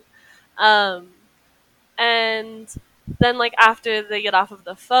don't. And then, like, after they get off of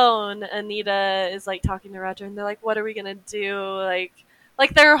the phone, Anita is like talking to Roger and they're like, what are we gonna do?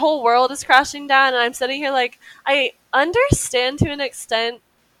 Like their whole world is crashing down, and I'm sitting here like, I understand to an extent,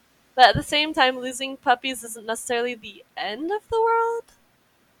 but at the same time, losing puppies isn't necessarily the end of the world.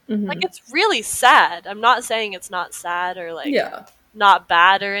 Mhm. Like, it's really sad. I'm not saying it's not sad or, like, Yeah. not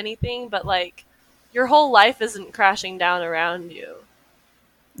bad or anything, but, like, your whole life isn't crashing down around you.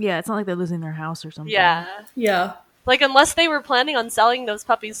 Yeah, it's not like they're losing their house or something. Yeah. Yeah. Like, unless they were planning on selling those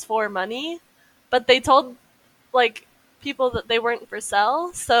puppies for money, but they told, like, people that they weren't for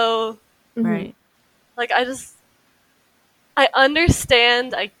sale, so, Right. like, I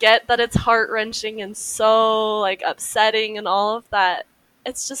understand, I get that it's heart-wrenching and so, like, upsetting and all of that.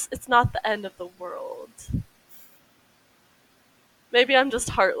 It's not the end of the world. Maybe I'm just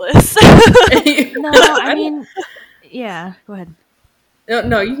heartless. No, I mean, yeah, go ahead.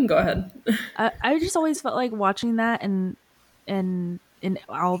 No, you can go ahead. I just always felt like watching that and in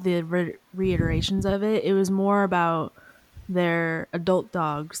all the reiterations of it, it was more about their adult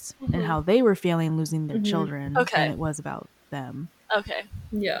dogs and how they were feeling losing their children Okay. than it was about them. Okay,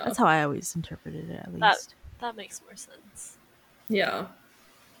 Yeah. That's how I always interpreted it, at least. that makes more sense. Yeah.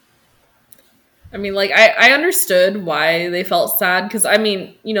 I mean, like, I understood why they felt sad, because, I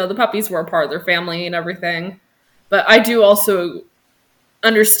mean, you know, the puppies were a part of their family and everything. But I do also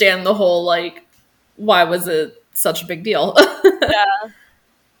understand the whole, like, why was it such a big deal? Yeah.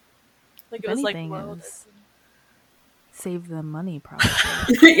 Like, If it was like, anything, whoa, it was- this- Save them money, probably.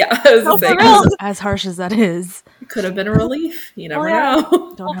 Yeah, I was Oh, saying, for real? As harsh as that is. it could have been a relief. You never yeah.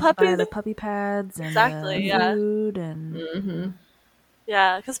 know. Don't Well, have to buy puppies- the puppy pads and Exactly, the yeah. food and hmm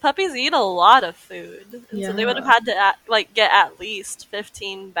Yeah, because puppies eat a lot of food. And so they would have Yeah. had to, get at least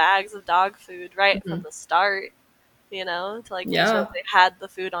 15 bags of dog food right from the start, you know, to, like, make sure Yeah. that they had the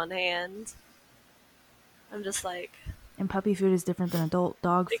food on hand. I'm just like, and puppy food is different than adult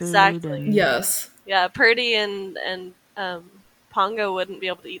dog food. Exactly. And Yes. yeah, Purdy and Pongo wouldn't be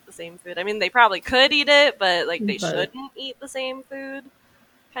able to eat the same food. I mean, they probably could eat it, but, like, they But- shouldn't eat the same food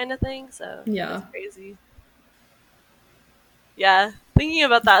kind of thing, so Yeah. it's crazy. Yeah, thinking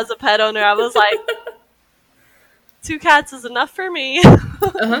about that as a pet owner, I was like, 2 cats is enough for me.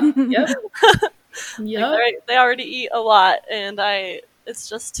 Uh-huh. Yep. Yep. They already eat a lot, and it's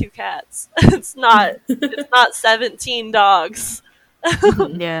just 2 cats. It's not 17 dogs.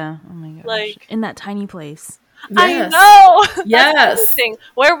 yeah, oh my gosh. Like- in that tiny place. I Yes. know. That's Yes. the thing.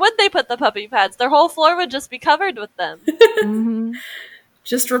 Where would they put the puppy pads? Their whole floor would just be covered with them. hmm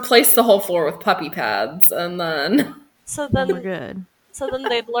Just replace the whole floor with puppy pads, and then, So We're then, good.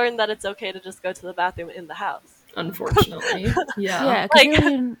 they'd learn that it's okay to just go to the bathroom in the house. unfortunately, yeah. Yeah, because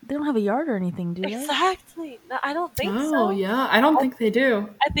Like- they don't have a yard or anything, do they? Exactly. No, I don't think Oh, so. yeah. I don't think they do.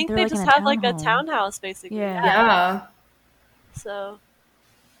 I think They're they like in just a have like a townhome. townhouse, basically. Yeah. Yeah. So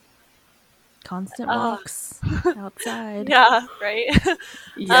Constant walks outside. yeah, right.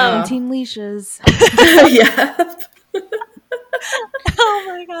 Yeah. 17 leashes. yeah. Oh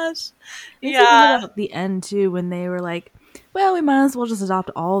my gosh. Makes me think Yeah. about the end too, when they were like, "Well, we might as well just adopt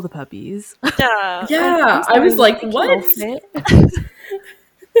all the puppies." Yeah. Yeah. I was like, They what? can't fit.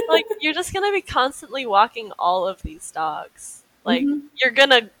 Like, you're just gonna be constantly walking all of these dogs. Like, Mhm. you're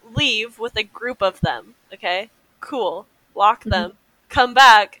gonna leave with a group of them. Okay, cool. walk them, come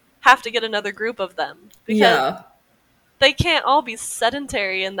back, have to get another group of them. Because they can't all be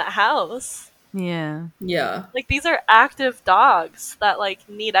sedentary in the house. Yeah. Yeah. Like, these are active dogs that, like,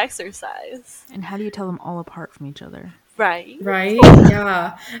 need exercise. And how do you tell them all apart from each other? Right?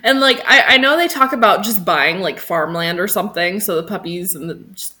 Yeah. And, like, I know they talk about just buying, like, farmland or something so the puppies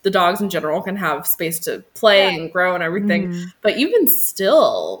and the dogs in general can have space to play and grow and everything. But even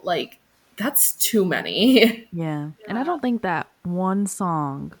still, like, that's too many. Yeah. And I don't think that one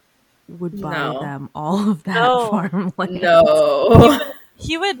song would buy them all of that farmland. No.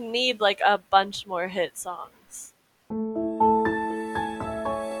 He would need, like, a bunch more hit songs.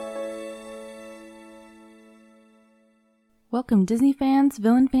 Welcome, Disney fans,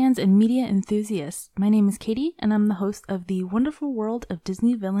 villain fans, and media enthusiasts. My name is Kaytie, and I'm the host of the Wonderful World of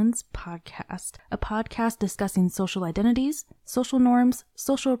Disney Villains podcast, a podcast discussing social identities, social norms,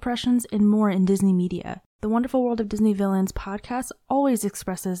 social oppressions, and more in Disney media. The Wonderful World of Disney Villains podcast always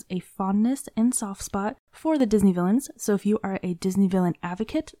expresses a fondness and soft spot for the Disney villains, so if you are a Disney villain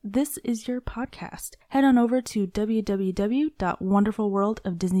advocate, this is your podcast. Head on over to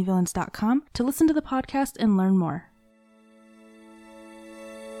www.wonderfulworldofdisneyvillains.com to listen to the podcast and learn more.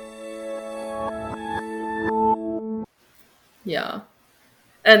 Yeah.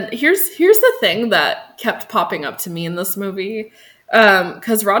 And here's the thing that kept popping up to me in this movie.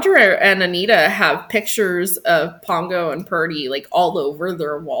 Because Roger and Anita have pictures of Pongo and Purdy, like, all over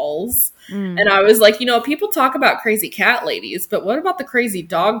their walls. And I was like, people talk about crazy cat ladies, but what about the crazy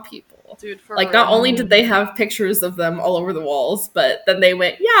dog people? Dude, for like, not only did they have pictures of them all over the walls, but then they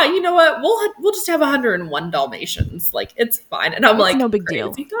went, yeah, you know what? We'll just have 101 Dalmatians. Like, it's fine. And I'm like, no big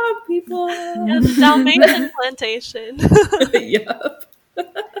crazy deal. dog people. Yeah, the Dalmatian plantation. Yep.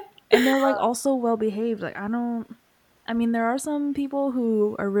 And they're, like, also well behaved. Like, I mean, there are some people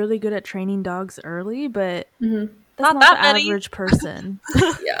who are really good at training dogs early, but that's not that the many. average person.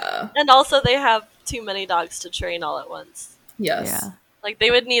 Yeah. And also they have too many dogs to train all at once. Yes. Yeah. Like,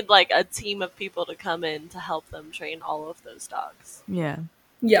 they would need, like, a team of people to come in to help them train all of those dogs. Yeah.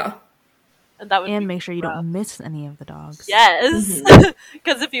 Yeah. And that would make sure you don't miss any of the dogs. Yes.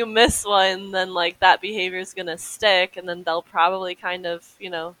 Because if you miss one, then, like, that behavior is going to stick, and then they'll probably kind of,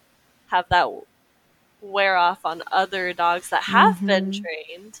 have that wear off on other dogs that have been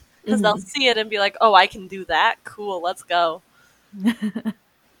trained. Because they'll see it and be like, oh, I can do that? Cool, let's go.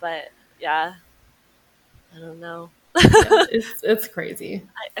 But, yeah. I don't know. Yeah, it's crazy.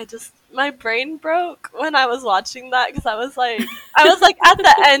 I just, my brain broke when I was watching that, because I was like, at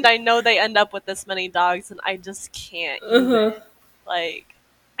the end, I know they end up with this many dogs, and I just can't. Like,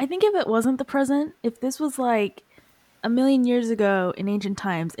 I think if it wasn't the present, if this was like a million years ago in ancient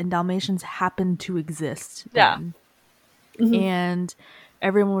times and Dalmatians happened to exist then, and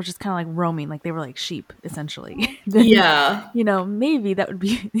everyone was just kind of like roaming, like they were like sheep, essentially. Then, maybe that would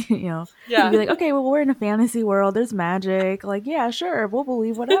be, you'd be like, okay, well, we're in a fantasy world. There's magic. Like, yeah, sure, we'll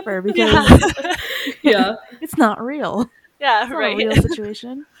believe whatever because it's not real. Yeah, it's not right. a real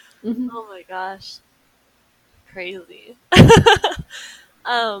situation. Oh my gosh, crazy.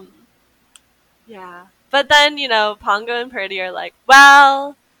 Yeah, but then Pongo and Purdy are like,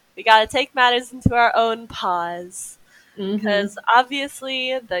 well, we got to take matters into our own paws. Because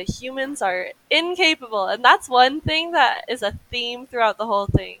obviously the humans are incapable, and that's one thing that is a theme throughout the whole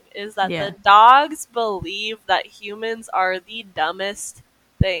thing, is that the dogs believe that humans are the dumbest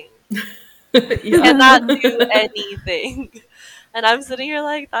thing. Cannot do anything. And I'm sitting here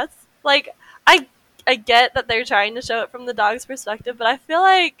like, that's like, I get that they're trying to show it from the dog's perspective, but I feel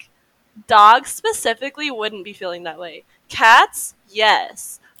like dogs specifically wouldn't be feeling that way. Cats,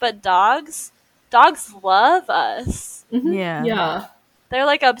 yes, but dogs love us. Yeah. They're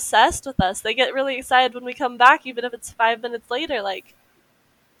like obsessed with us. They get really excited when we come back, even if it's 5 minutes later. Like,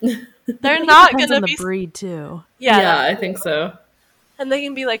 they're not Depends gonna on be the breed too. Yeah, I think so. And they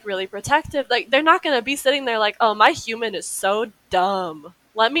can be like really protective. Like, they're not gonna be sitting there like, oh, my human is so dumb.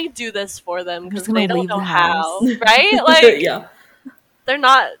 Let me do this for them because they don't know how. Right? Like, they're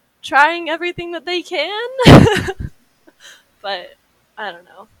not trying everything that they can. But I don't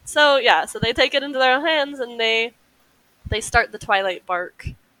know. So so they take it into their own hands and they start the Twilight Bark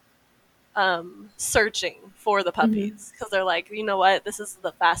searching for the puppies, because they're like, you know what, this is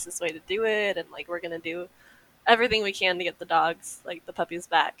the fastest way to do it, and like, we're gonna do everything we can to get the dogs, like the puppies,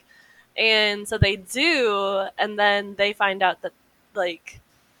 back. And so they do, and then they find out that like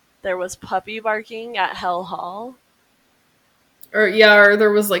there was puppy barking at Hell Hall. Or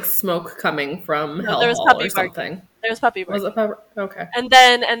there was like smoke coming from Hell Hall or something. There was puppy barking. Was it puppy? Okay. And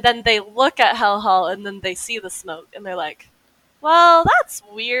then they look at Hell Hall and then they see the smoke and they're like, well, that's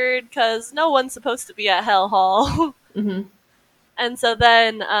weird because no one's supposed to be at Hell Hall. Mm-hmm. And so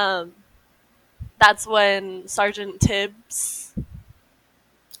then that's when Sergeant Tibbs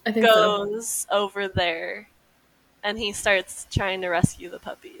I think so. goes over there and he starts trying to rescue the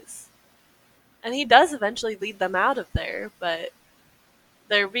puppies. And he does eventually lead them out of there, but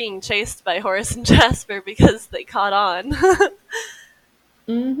they're being chased by Horace and Jasper because they caught on.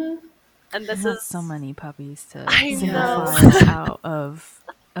 Mm-hmm. And this Not is so many puppies to I single know. file out of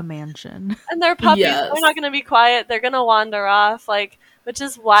a mansion. And they're puppies. Yes. They're not going to be quiet. They're going to wander off, like, which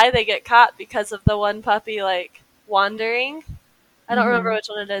is why they get caught, because of the one puppy, like, wandering. I don't remember which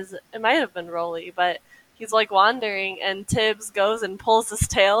one it is. It might have been Rolly, but he's, like, wandering, and Tibbs goes and pulls his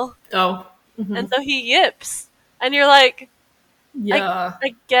tail, Oh. Mm-hmm. and so he yips. And you're like, Yeah.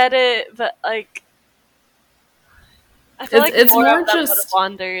 I get it, but, like, I feel like It's more more of them would have just.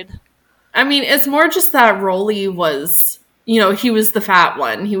 wandered. I mean, it's more just that Rolly was, you know, he was the fat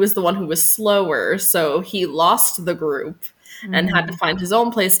one. He was the one who was slower, so he lost the group and had to find his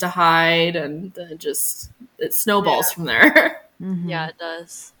own place to hide, and it snowballs from there. Mhm. Yeah, it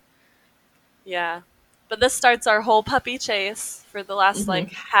does. Yeah. But this starts our whole puppy chase for the last,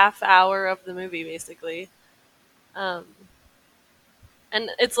 like, half hour of the movie, basically. And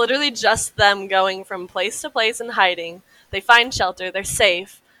it's literally just them going from place to place and hiding. They find shelter, they're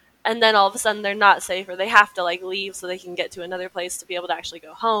safe, and then all of a sudden they're not safe, or they have to, like, leave so they can get to another place to be able to actually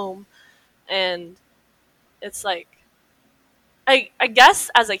go home. And it's like, I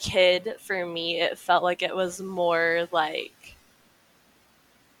guess as a kid, for me, it felt like it was more like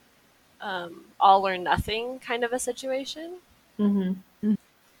all or nothing kind of a situation. Mm-hmm.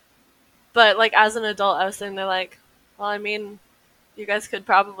 But, like, as an adult, I was sitting there like, well, I mean, you guys could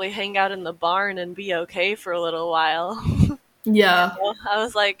probably hang out in the barn and be okay for a little while. Yeah. I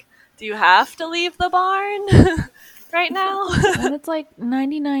was like, do you have to leave the barn right now? And it's like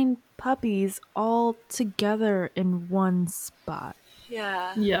 99 puppies all together in one spot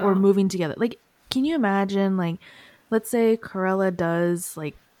Yeah. Yeah. or moving together. Like, can you imagine, like, let's say Corella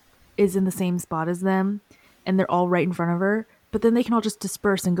is in the same spot as them and they're all right in front of her, but then they can all just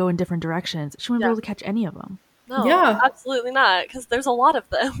disperse and go in different directions. She wouldn't be able to catch any of them. No, Yeah. absolutely not, because there's a lot of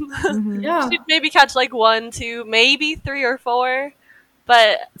them. Yeah. She'd maybe catch, like, 1, 2, maybe 3 or 4,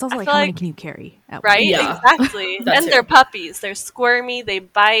 but It's also I like, feel how many can you carry at right? Yeah. Exactly. That And too. they're puppies. They're squirmy. They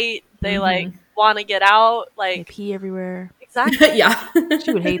bite. They, like, want to get out. They Like, pee everywhere. exactly. Yeah.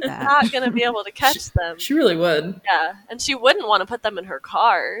 She would hate that. Not going to be able to catch them. She really would. Yeah. And she wouldn't want to put them in her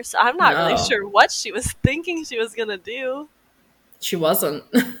car. So I'm not really No. sure what she was thinking she was going to do. She wasn't.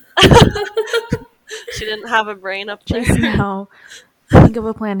 She didn't have a brain up there. Just now, think of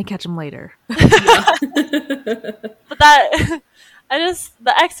a plan to catch them later. But that,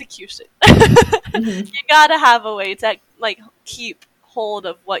 the execution. You gotta have a way to, like, keep hold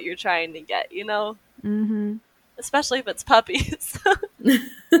of what you're trying to get, you know? Mm-hmm. Especially if it's puppies.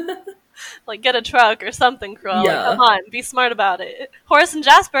 Like, get a truck or something, Cruella. Yeah. Come on, be smart about it. Horace and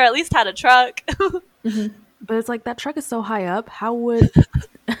Jasper at least had a truck. But it's like, that truck is so high up. How would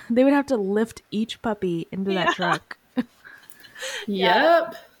they would have to lift each puppy into that truck?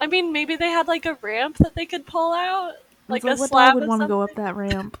 Yep. I mean, maybe they had, like, a ramp that they could pull out. Like, It's a what slab dog would of want to go up something. that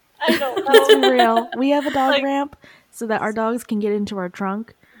ramp? I don't Let's know. be real. We have a dog Like- ramp so that our dogs can get into our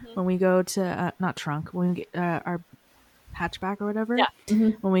trunk when we go to not trunk, when we get our hatchback or whatever. Yeah.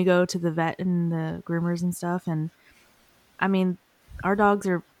 When we go to the vet and the groomers and stuff. And I mean, our dogs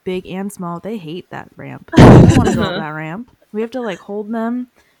are big and small. They hate that ramp. They don't want to go up that ramp. We have to, like, hold them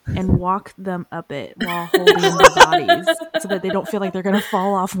and walk them up it while holding their bodies so that they don't feel like they're going to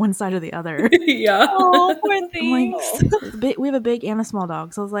fall off one side or the other. Yeah. Oh, poor I'm things. like, we have a big and a small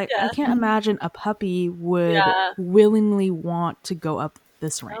dog. So I was like, Yeah. I can't imagine a puppy would Yeah. willingly want to go up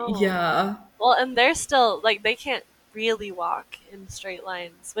this ramp. No. Yeah. Well, and they're still, like, they can't really walk in straight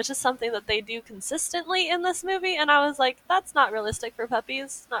lines, which is something that they do consistently in this movie. And I was like, that's not realistic for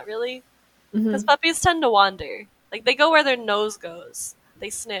puppies. Not really. Because puppies tend to wander. Like, they go where their nose goes. They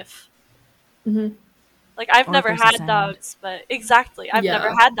sniff. Mhm. Like, I've Or never there's a had sound. dogs, but exactly. I've Yeah.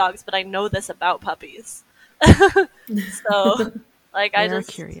 never had dogs, but I know this about puppies. So, like, I They're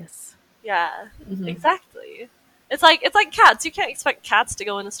just curious. yeah, Mhm. exactly. It's like cats. You can't expect cats to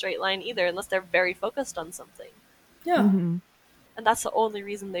go in a straight line either unless they're very focused on something. Yeah. Mhm. And that's the only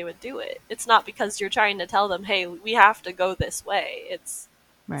reason they would do it. It's not because you're trying to tell them, "Hey, we have to go this way." It's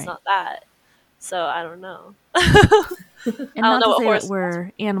Right. not that. So, I don't know. And I don't not know to what say horse- that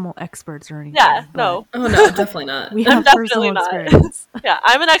we're animal experts or anything. Yeah, but no. Oh no, definitely not. We I'm have definitely personal not. experience. Yeah,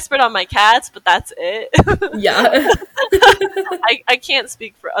 I'm an expert on my cats, but that's it. Yeah. I can't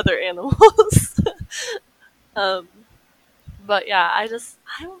speak for other animals. But yeah, I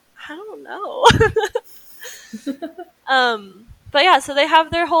don't know. But yeah, so they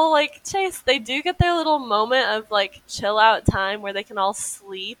have their whole like chase. They do get their little moment of like chill out time where they can all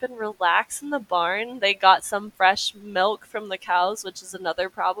sleep and relax in the barn. They got some fresh milk from the cows, which is another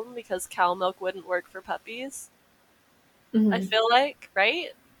problem because cow milk wouldn't work for puppies. I feel like,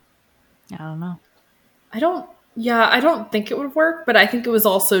 right? I don't know. I don't think it would work, but I think it was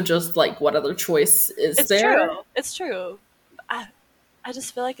also just like, what other choice is there? It's true. I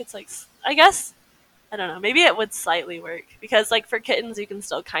just feel like it's like, I guess, I don't know, maybe it would slightly work because like for kittens you can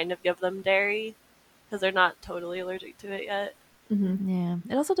still kind of give them dairy because they're not totally allergic to it yet. Yeah,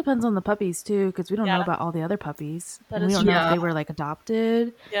 it also depends on the puppies too, because we don't know about all the other puppies. That And we is don't know if they were like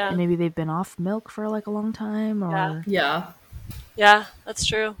adopted, Yeah. and maybe they've been off milk for like a long time, or Yeah. Yeah, that's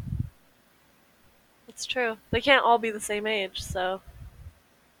true. That's true. They can't all be the same age, so.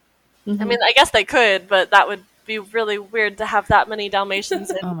 I mean, I guess they could, but that would be really weird to have that many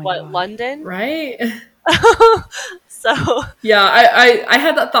Dalmatians in God. London? Right? So. Yeah, I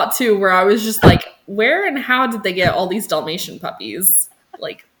had that thought too, where I was just like, where and how did they get all these Dalmatian puppies?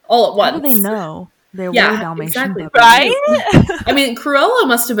 Like, all at once. how do they know there were Dalmatian exactly. puppies? Right? I mean, Cruella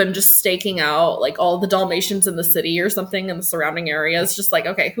must have been just staking out like all the Dalmatians in the city or something in the surrounding areas. Just like,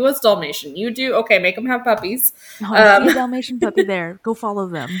 okay, who has Dalmatian? You do? Okay, make them have puppies. Oh, I see a Dalmatian puppy there. Go follow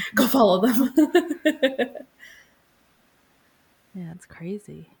them. Go follow them. Yeah, it's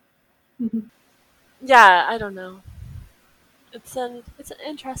crazy. Yeah, I don't know. It's an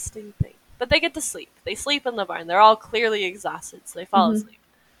interesting thing. But they get to sleep. They sleep in the barn. They're all clearly exhausted, so they fall asleep.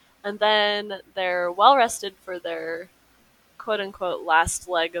 And then they're well rested for their quote unquote last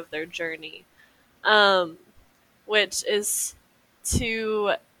leg of their journey. Which is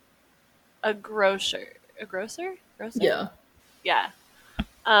to a grocer. A grocer? Yeah. Yeah.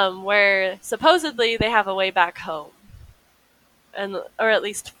 Where supposedly they have a way back home. Or at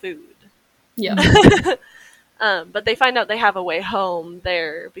least food. Yeah. But they find out they have a way home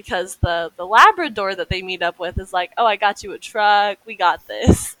there because the Labrador that they meet up with is like, oh, I got you a truck. We got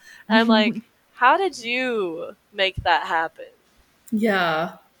this. And I'm like, how did you make that happen?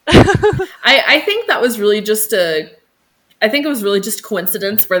 Yeah. I think that was really just I think it was really just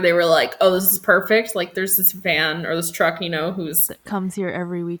coincidence where they were like, oh, this is perfect. Like, there's this van or this truck, who's... That comes here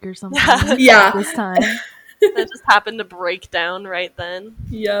every week or something. Yeah. This time. That just happened to break down right then.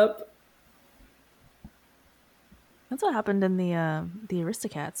 Yep. That's what happened in the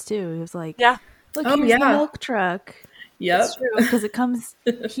Aristocats too. It was like, Yeah. look, Oh, here's the yeah. milk truck. Yep. That's true. Because it comes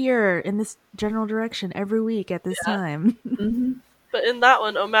here in this general direction every week at this time. But in that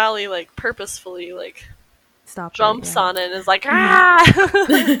one, O'Malley, like, purposefully, like, Stop. jumps on it and is like, ah!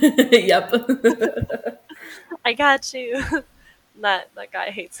 Yep. I got you. That guy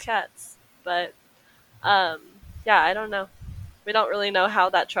hates cats. But, yeah, I don't know. We don't really know how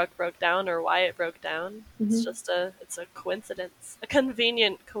that truck broke down or why it broke down. It's just it's a coincidence. A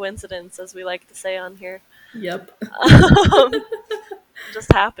convenient coincidence, as we like to say on here. Yep.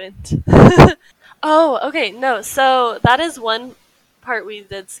 Just happened. Oh, okay, no, so that is one part we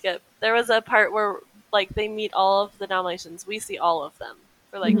did skip. There was a part where, like, they meet all of the Dalmatians. We see all of them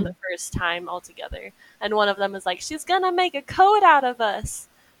for, like, the first time all together. And one of them is like, she's gonna make a coat out of us.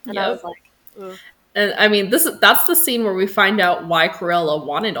 And I was like, ooh. And I mean, that's the scene where we find out why Cruella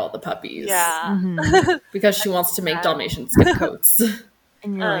wanted all the puppies. Yeah. Because she wants to make Dalmatian skin coats.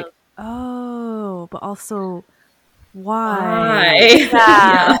 And you're like, oh, but also, why?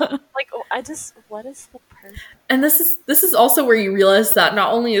 Yeah. Like, what is the purpose? And this is also where you realize that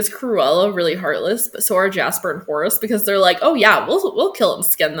not only is Cruella really heartless, but so are Jasper and Horace, because they're like, oh yeah, we'll kill and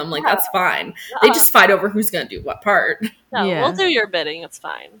skin them, like that's fine. They just fight over who's gonna do what part. No, we'll do your bidding. It's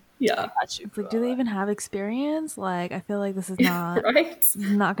fine. Yeah. Got you, It's like, do they even have experience? Like, I feel like this is not right?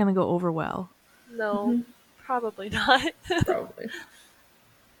 not gonna go over well. No, probably not. Probably.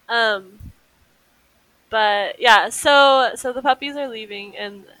 But yeah, so the puppies are leaving,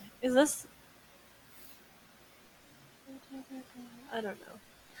 and is this? I don't know,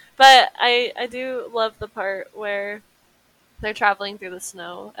 but I do love the part where they're traveling through the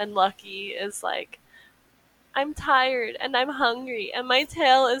snow, and Lucky is like, I'm tired, and I'm hungry, and my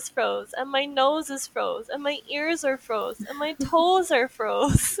tail is froze, and my nose is froze, and my ears are froze, and my toes are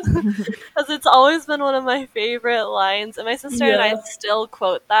froze. Because it's always been one of my favorite lines, and my sister and I still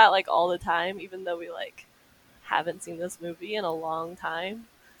quote that, like, all the time, even though we, like, haven't seen this movie in a long time.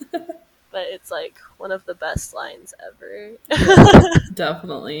 But it's, like, one of the best lines ever.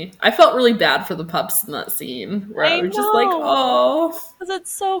 Definitely. I felt really bad for the pups in that scene, where I was just like, oh. Because it's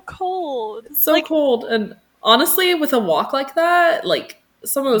so cold. It's so cold, and honestly, with a walk like that, like,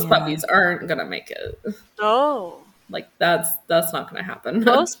 some of those puppies aren't gonna make it. Oh. Like that's not going to happen.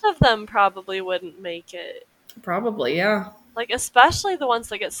 Most of them probably wouldn't make it. Probably, yeah. Like, especially the ones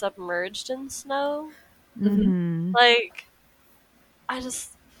that get submerged in snow. Mm-hmm. Like,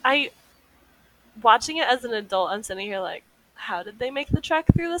 I watching it as an adult, I'm sitting here like, how did they make the trek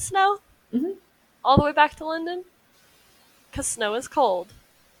through the snow? Mhm. All the way back to London? Because snow is cold.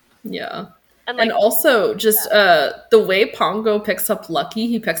 Yeah. And, like, And also, just the way Pongo picks up Lucky,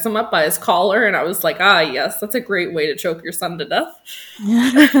 he picks him up by his collar, and I was like, ah, yes, that's a great way to choke your son to death.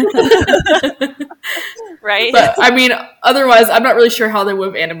 right? But, I mean, otherwise, I'm not really sure how they would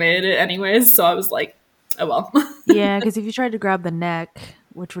have animated it anyways, so I was like, oh well. Yeah, because if you tried to grab the neck,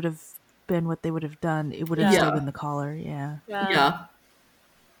 which would have been what they would have done, it would have still been the collar, yeah. Yeah.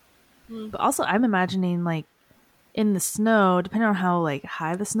 But also, I'm imagining, like, in the snow, depending on how, like,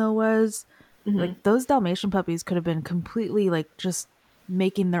 high the snow was, like, those Dalmatian puppies could have been completely, like, just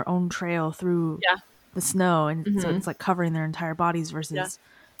making their own trail through the snow, and so it's, like, covering their entire bodies versus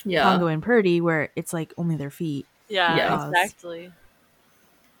Pongo and Purdy, where it's, like, only their feet. Yeah, exactly.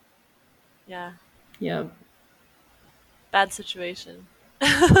 Yeah. Yep. Bad situation.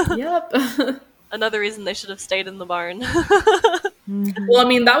 Yep. Another reason they should have stayed in the barn. Well, I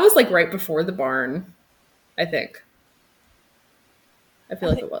mean, that was, like, right before the barn, I think. I feel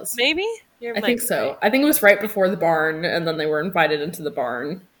like it was. Maybe? I think so. Right. I think it was right before the barn, and then they were invited into the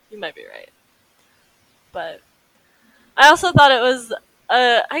barn. You might be right. But I also thought it was,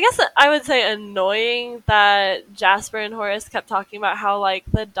 I guess I would say annoying that Jasper and Horace kept talking about how, like,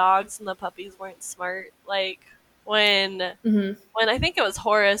 the dogs and the puppies weren't smart. Like, when I think it was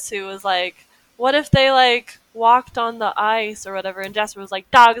Horace who was like, what if they, like, walked on the ice or whatever? And Jasper was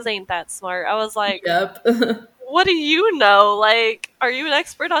like, dogs ain't that smart. I was like, yep. What do you know? Like, are you an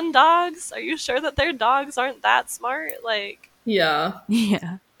expert on dogs? Are you sure that their dogs aren't that smart? Like, yeah.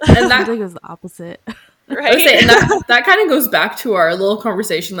 And I think it was the opposite. Right? I was saying, and that kind of goes back to our little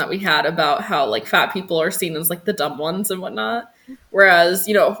conversation that we had about how, like, fat people are seen as, like, the dumb ones and whatnot. Whereas,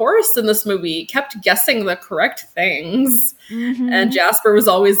 you know, Horace in this movie kept guessing the correct things. And Jasper was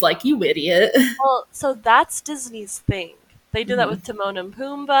always like, you idiot. Well, so that's Disney's thing. They do that with Timon and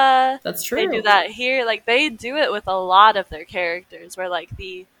Pumbaa. That's true. They do that here. Like, they do it with a lot of their characters, where, like,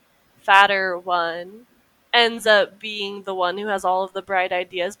 the fatter one ends up being the one who has all of the bright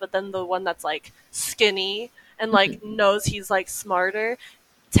ideas, but then the one that's, like, skinny and, like, knows he's, like, smarter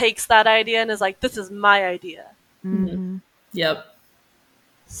takes that idea and is like, this is my idea. Yep.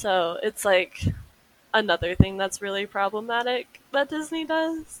 So it's, like, another thing that's really problematic that Disney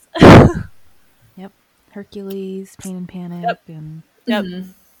does. Yep. Hercules, Pain and Panic, and...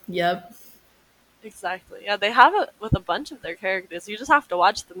 Yep. Exactly. Yeah, they have it with a bunch of their characters. You just have to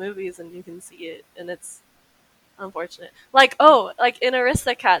watch the movies and you can see it, and it's unfortunate. Like, like in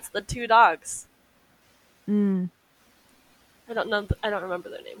Aristocats, the two dogs. I don't know. I don't remember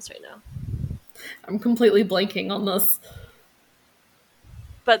their names right now. I'm completely blanking on this.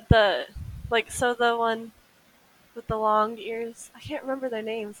 But the one with the long ears, I can't remember their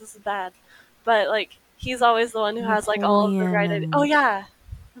names. This is bad. But, like, he's always the one who has, like, all of the right ideas. Oh, yeah.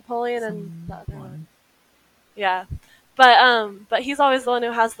 Napoleon and the other one. Yeah. But he's always the one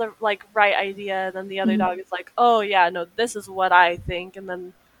who has the, like, right idea, and then the other dog is like, oh, yeah, no, this is what I think, and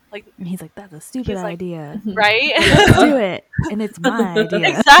then, like... And he's like, that's a stupid idea. Right? Let's do it. And it's my idea.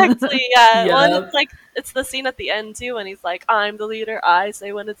 Exactly, yeah. Yep. Well, it's, like, it's the scene at the end, too, when he's like, I'm the leader, I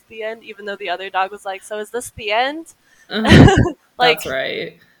say when it's the end, even though the other dog was like, so is this the end? Like, that's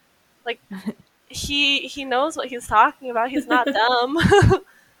right. Like, he knows what he's talking about. He's not dumb.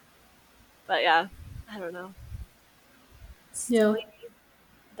 But yeah, I don't know. Silly,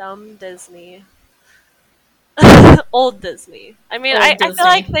 dumb Disney. Old Disney. I mean, I feel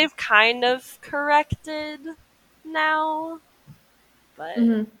like they've kind of corrected now. But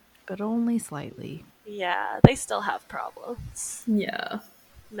but only slightly. Yeah, they still have problems. Yeah.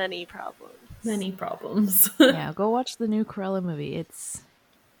 Many problems. Many problems. Yeah, go watch the new Cruella movie. It's...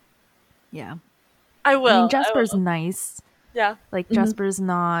 Yeah. I will. I mean, Jasper's nice. Yeah. Like, Jasper's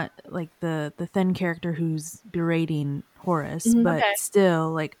not, like, the thin character who's berating Horace, but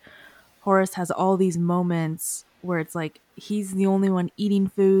still, like, Horace has all these moments where it's like, he's the only one eating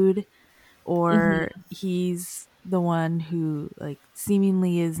food, or he's the one who, like,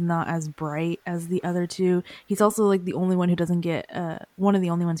 seemingly is not as bright as the other two. He's also, like, the only one who doesn't get, one of the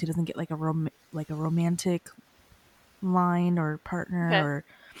only ones who doesn't get, like, a romantic line or partner, or,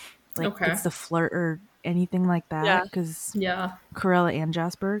 like, gets to flirt or anything like that, because Cruella and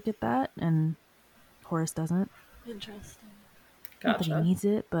Jasper get that, and Horace doesn't. Interesting. Not that he needs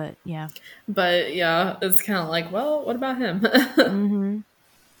it, but yeah. But yeah, it's kind of like, well, what about him?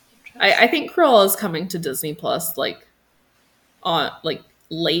 I think Cruella is coming to Disney Plus on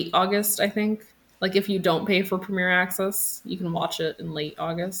late August, I think. Like if you don't pay for Premiere Access, you can watch it in late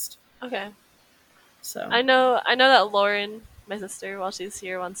August. Okay. So I know that Lauren, my sister, while she's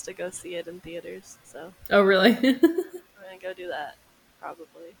here, wants to go see it in theaters. So Oh really? we're gonna go do that,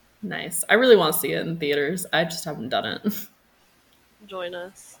 probably. Nice. I really want to see it in theaters. I just haven't done it. Join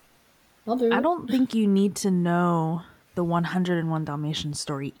us. I'll do it. I don't think you need to know the 101 Dalmatians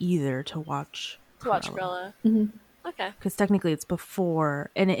story either to watch Cruella. Mhm. Okay. because technically it's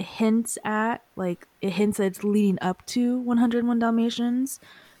before, and it hints that it's leading up to 101 Dalmatians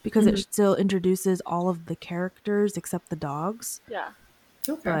because it still introduces all of the characters except the dogs. Yeah.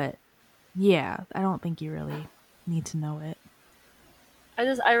 Okay. But yeah, I don't think you really need to know it.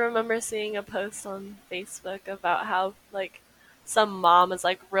 I remember seeing a post on Facebook about how like some mom is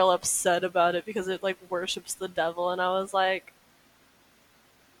like real upset about it because it like worships the devil, and I was like,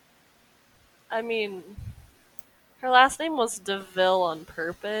 I mean, her last name was DeVille on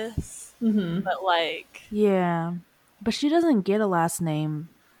purpose, but like, Yeah, but she doesn't get a last name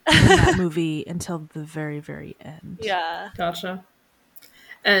in that movie until the very, very end. yeah, Gotcha.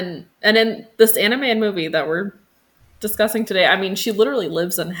 And in this animated movie that we're discussing today, I mean, she literally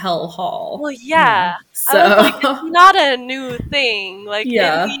lives in Hell Hall. well, yeah. So I was like, it's not a new thing. Like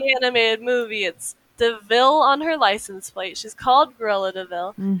Yeah. in the animated movie, it's DeVille on her license plate. She's called Gorilla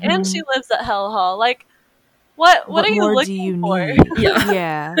DeVille, and she lives at Hell Hall. Like, what are you more looking do you for? need? Yeah.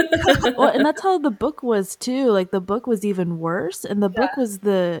 Yeah. Well, and that's how the book was too. Like the book was even worse, and the book was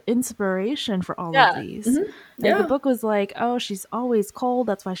the inspiration for all Yeah. of these. Mhm. Like Yeah. the book was like, oh, she's always cold.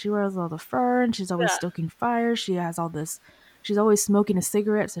 That's why she wears all the fur, and she's always Yeah. stoking fire. She has all this. She's always smoking a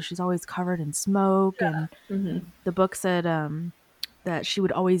cigarette, so she's always covered in smoke. And the book said that she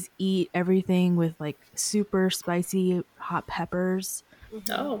would always eat everything with like super spicy hot peppers.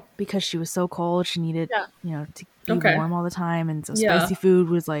 Oh. Because she was so cold, she needed, to be Okay. warm all the time. And so Yeah. spicy food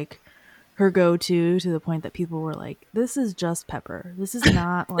was like her go-to the point that people were like, this is just pepper. This is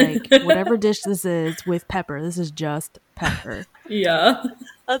not like whatever dish this is with pepper. This is just pepper. Yeah.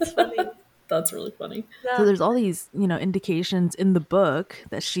 That's funny. That's really funny. Yeah. So there's all these, indications in the book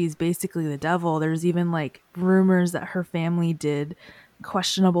that she's basically the devil. There's even like rumors that her family did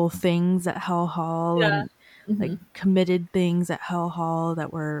questionable things at Hell Hall and like committed things at Hell Hall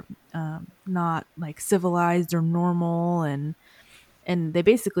that were not like civilized or normal, and they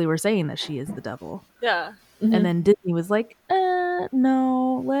basically were saying that she is the devil. Yeah. And then Disney was like,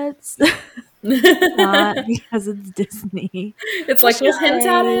 no, let's not, because it's Disney. It's like we'll hint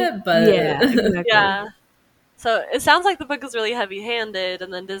at it, but Yeah, exactly. Yeah. So it sounds like the book is really heavy-handed,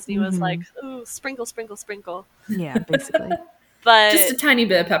 and then Disney was like, "Ooh, sprinkle, sprinkle, sprinkle." Yeah, basically. But just a tiny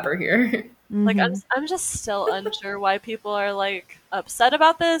bit of pepper here. like, I'm just still unsure why people are like upset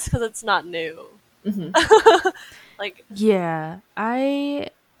about this because it's not new. Like, Yeah, I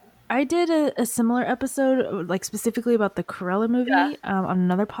did a similar episode, like specifically about the Cruella movie, on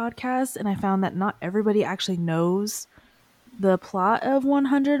another podcast, and I found that not everybody actually knows the plot of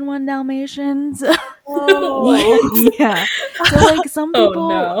 101 Dalmatians. Yeah. So like some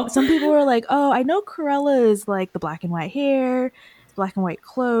people were like, oh, I know Cruella is like the black and white hair, black and white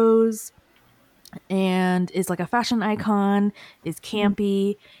clothes, and is like a fashion icon, is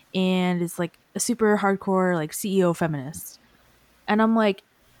campy, and is like a super hardcore like CEO feminist. And I'm like,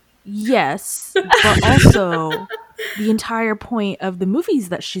 yes, but also the entire point of the movies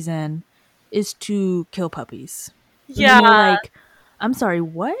that she's in is to kill puppies. yeah, And they're like, I'm sorry,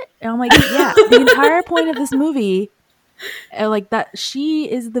 what? And I'm like, yeah, the entire point of this movie, like that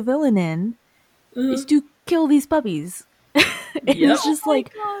she is the villain in, is to kill these puppies. And it's just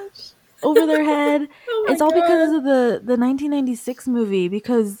like over their head. It's all because of the 1996 movie,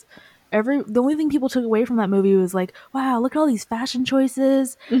 because the only thing people took away from that movie was like, wow, look at all these fashion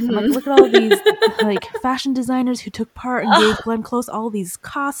choices. And like, look at all these like fashion designers who took part and gave Glenn Close all these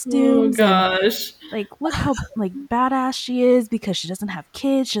costumes. Oh gosh. And, like, look how like badass she is because she doesn't have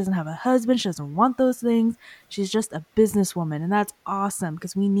kids, she doesn't have a husband, she doesn't want those things. She's just a businesswoman, and that's awesome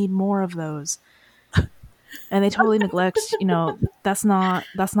because we need more of those. And they totally neglect, that's not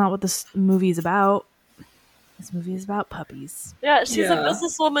what this movie is about. This movie is about puppies. yeah. She's a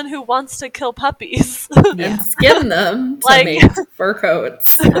businesswoman who wants to kill puppies. Yeah. And skin them to Like- make fur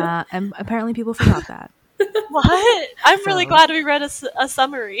coats. And apparently people forgot that. What? I'm really So- glad we read a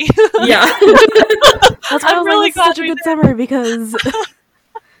summary. Yeah. That's why I I'm was really like, it's glad such a we good summary because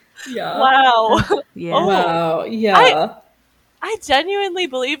Yeah. Wow. yeah. Oh. Wow. Yeah. I genuinely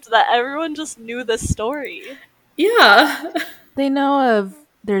believed that everyone just knew this story. Yeah. They know of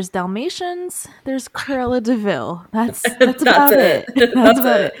there's Dalmatians, there's Cruella de Vil. That's about it. That's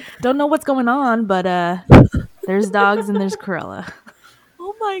about it. Don't know what's going on, but there's dogs and there's Cruella.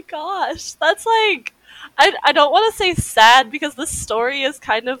 Oh my gosh, that's like, I don't want to say sad because the story is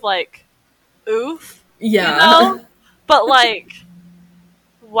kind of like, oof, Yeah. you know? But like,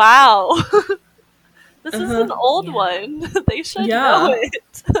 wow, this is an old one. They should know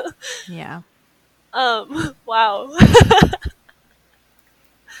it. Yeah. Wow.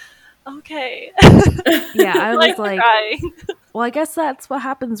 Okay. Yeah, I was like, crying. well, I guess that's what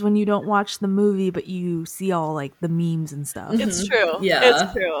happens when you don't watch the movie, but you see all like the memes and stuff. It's true. Yeah.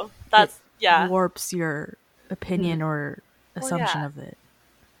 It's true. That's Warps your opinion or assumption of it.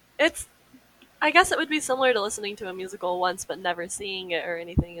 It's, I guess it would be similar to listening to a musical once but never seeing it or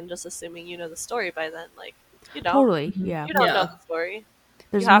anything and just assuming you know the story by then. Like, you don't. Totally, yeah. You don't know the story.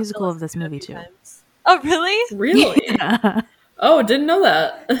 There's You a have to musical of listen this to it a movie few too. times. Oh, really? Really? Yeah. Oh, didn't know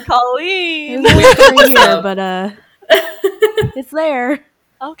that. Colleen! It was over here, but it's there.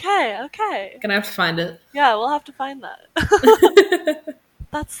 Okay. Gonna have to find it. Yeah, we'll have to find that.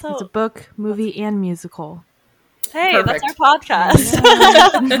 That's so... It's a book, movie, and musical. Hey, Perfect. that's our podcast.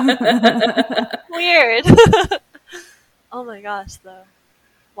 Weird. Oh my gosh, though.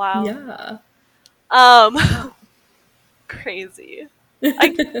 Wow. Yeah. Crazy.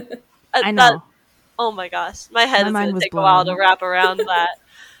 I know. Oh my gosh. My head is mind going to was take a while to blown. wrap around that.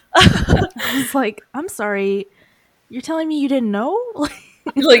 I was like, I'm sorry, you're telling me you didn't know?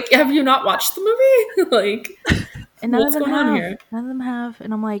 Like, have you not watched the movie? Like, And none what's of them going have. on here? None of them have.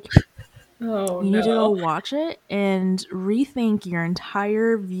 And I'm like, Oh, you need to go no. watch it and rethink your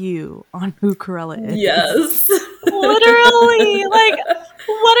entire view on who Cruella is. Yes. Literally. Like,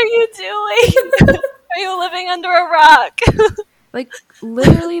 what are you doing? Are you living under a rock? Like,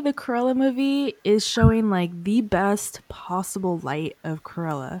 literally, the Cruella movie is showing, like, the best possible light of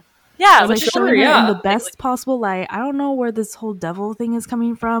Cruella. Yeah, It's, like, which is showing her in yeah. the best possible light. I don't know where this whole devil thing is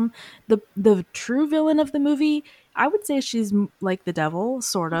coming from. The true villain of the movie, I would say she's like the devil,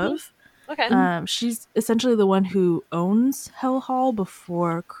 sort of. okay. She's essentially the one who owns Hell Hall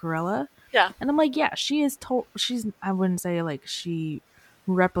before Cruella. Yeah. And I'm like, yeah, she is she's, I wouldn't say like she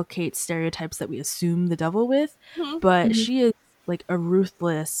replicates stereotypes that we assume the devil with, but she is like a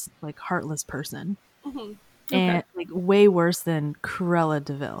ruthless, like heartless person. And like way worse than Cruella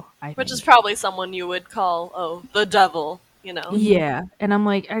de Vil, I think. Which is probably someone you would call, the devil, you know? Yeah. And I'm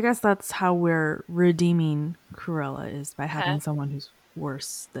like, I guess that's how we're redeeming Cruella, is by having someone who's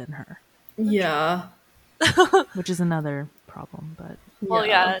worse than her. Yeah. Which is another problem, but Well,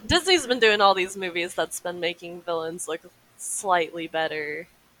 yeah. Disney's been doing all these movies that's been making villains look slightly better.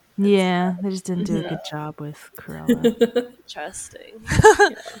 yeah, they just didn't do a good job with Cruella. Interesting.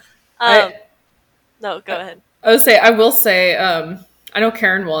 I No, go ahead. I will say, I know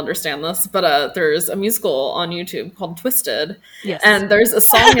Karen will understand this, but there's a musical on YouTube called Twisted. Yes. And there's a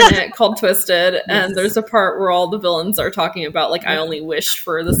song in it called Twisted, and there's a part where all the villains are talking about, like, I only wish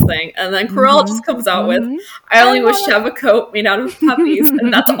for this thing. And then Cruella just comes out with, I only wish to have a coat made out of puppies.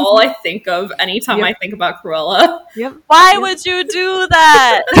 And that's all I think of anytime I think about Cruella. Yep. Why would you do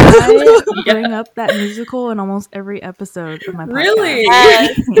that? I bring up that musical in almost every episode of my podcast. Really?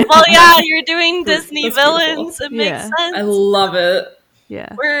 Yes. Well, yeah, you're doing Disney That's villains. It makes Yeah. sense. I love it.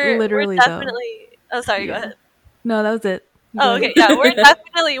 Yeah. We're literally definitely. Oh, sorry. Go Yeah. ahead. No, that was it. Oh, okay. Yeah, we're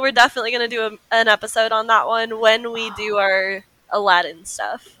definitely gonna do an episode on that one when we do our Aladdin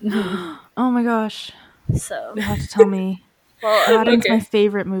stuff. Oh my gosh. So, You have to tell me. well, Aladdin's Okay. my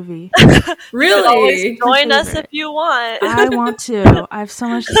favorite movie. you can always Really? join us Favorite. if you want. I want to. I have so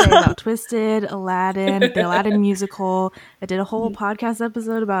much to say about Twisted, Aladdin, the Aladdin musical. I did a whole podcast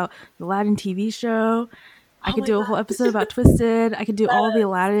episode about the Aladdin TV show. I could my do a whole episode about Twisted. I could do all the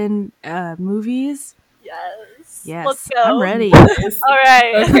Aladdin movies. Yes. Yes, Let's go. I'm ready. Nice. All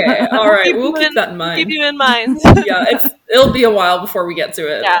right. Okay, all right. We'll you keep that in mind. Keep you in mind. Yeah, it'll be a while before we get to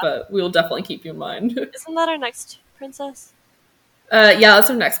it, Yeah. but we'll definitely keep you in mind. Isn't that our next princess? Yeah, that's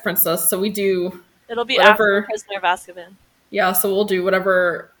our next princess. So we do, It'll be Whatever. after Prisoner of Azkaban. yeah, so we'll do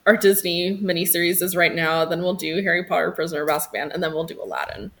whatever our Disney miniseries is right now. Then we'll do Harry Potter, Prisoner of Azkaban, and then we'll do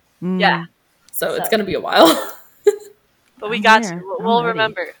Aladdin. Yeah. So it's So- going to be a while. But we I'm got here. you. I'm We'll ready.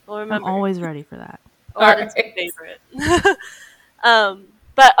 remember. We'll remember. I'm always ready for that. Aladdin's my Alright. favorite.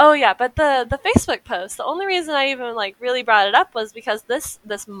 But the Facebook post, the only reason I even like really brought it up was because this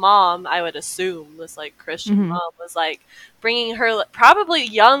mom, I would assume, this like Christian mom was like bringing her probably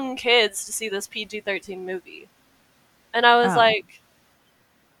young kids to see this PG-13 movie. And I was Oh. like,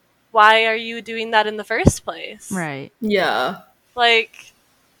 why are you doing that in the first place? Right. Yeah. Like,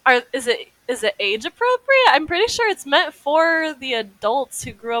 is is it age appropriate? I'm pretty sure it's meant for the adults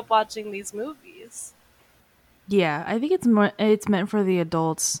who grew up watching these movies. Yeah, I think it's meant for the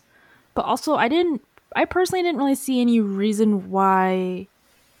adults. But also I personally didn't really see any reason why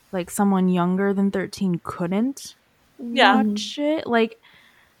like someone younger than 13 couldn't watch it. Like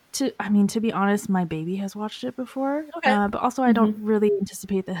to be honest, my baby has watched it before. Okay. But also I don't really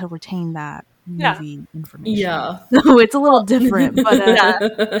anticipate that he'll retain that movie information. Yeah. So it's a little different, but Yeah.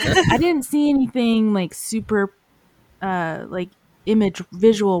 I didn't see anything like super like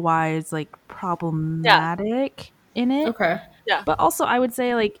visual wise like problematic in it. Okay. Yeah. But also I would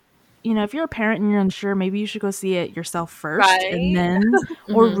say like, you know, if you're a parent and you're unsure, maybe you should go see it yourself first, Right. and then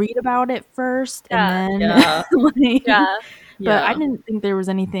or read about it first, and then like, Yeah. But I didn't think there was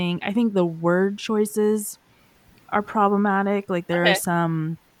anything. I think the word choices are problematic. Like there are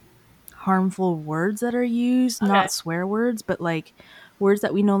some harmful words that are used, not swear words, but like words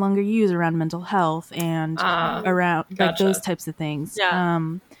that we no longer use around mental health and around like those types of things. Yeah.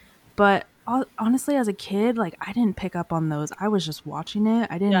 But honestly, as a kid, like I didn't pick up on those. I was just watching it.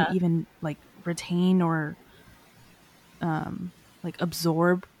 I didn't even like retain or like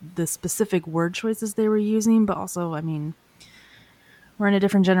absorb the specific word choices they were using. But also, I mean, we're in a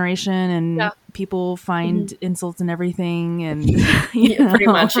different generation, and people find insults in everything, and you know? Pretty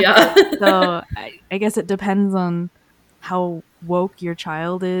much, yeah. So I guess it depends on how woke your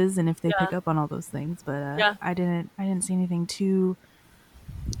child is and if they pick up on all those things. But I didn't see anything too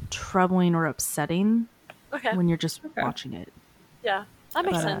troubling or upsetting when you're just watching it. Yeah, that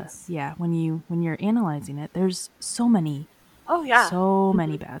makes sense. Yeah, when you're analyzing it, there's so many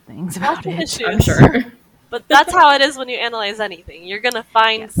many bad things about it. Issues. I'm sure. But that's how it is when you analyze anything. You're gonna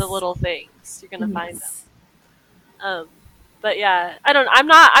find the little things. You're gonna find them. But yeah, I'm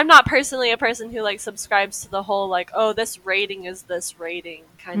not personally a person who like subscribes to the whole like, oh, this rating is this rating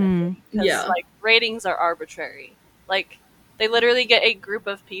kind of thing. Because like ratings are arbitrary. Like they literally get a group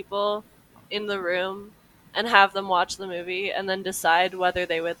of people in the room and have them watch the movie and then decide whether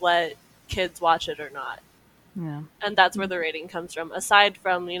they would let kids watch it or not. Yeah. And that's where the rating comes from. Aside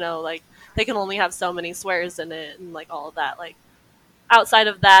from, you know, like they can only have so many swears in it and like all of that. Like outside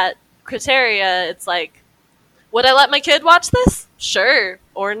of that criteria, it's like, would I let my kid watch this? Sure.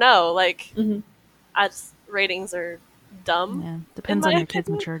 Or no. Like ratings are dumb. Yeah. Depends on your kid's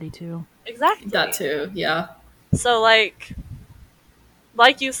maturity too. Exactly. That too, yeah. So like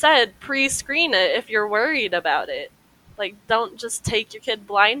you said, pre-screen it if you're worried about it. Like, don't just take your kid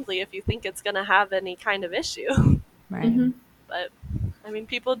blindly if you think it's going to have any kind of issue. Right. But, I mean,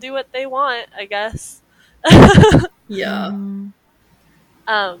 people do what they want, I guess. Yeah.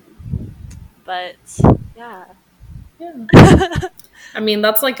 But, yeah. I mean,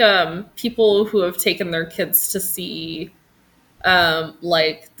 that's like people who have taken their kids to see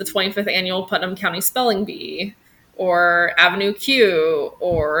like the 25th annual Putnam County Spelling Bee or Avenue Q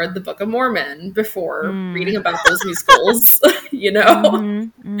or the Book of Mormon before reading about those musicals, you know?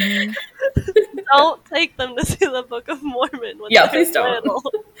 Don't take them to see the Book of Mormon when they're please don't. little.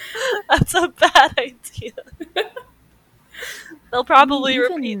 That's a bad idea. They'll probably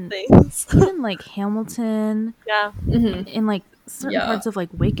repeat things. Even like Hamilton. Yeah. In like certain parts of like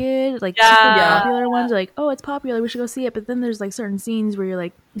Wicked, like Yeah. super popular ones, are like, oh, it's popular, we should go see it. But then there's like certain scenes where you're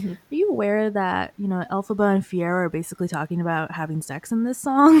like, are you aware that, you know, Elphaba and Fiera are basically talking about having sex in this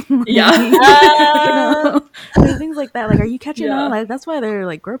song? Yeah. You know? There's things like that. Like, are you catching on? Like, that's why they're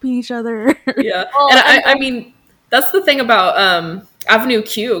like groping each other. Yeah. And I mean, that's the thing about Avenue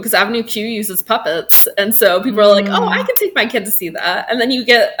Q, because Avenue Q uses puppets, and so people are like, oh, I can take my kid to see that. And then you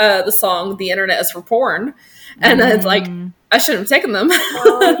get the song The Internet is for Porn, and then it's like, I shouldn't have taken them.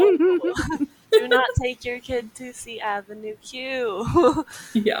 Do not take your kid to see Avenue Q.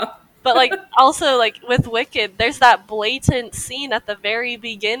 Yeah. But like also like with Wicked, there's that blatant scene at the very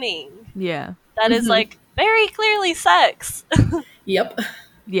beginning. Yeah. That is like very clearly sex. Yep.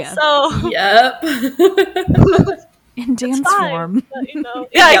 Yeah. So Yep. In dance form. But, you know,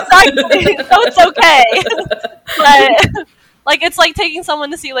 yeah, exactly. So it's okay. But like it's like taking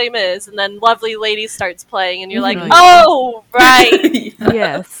someone to see Les Mis and then Lovely Lady starts playing and you're like, oh right.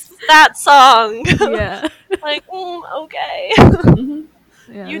 Yes. That song. Yeah. Like, okay.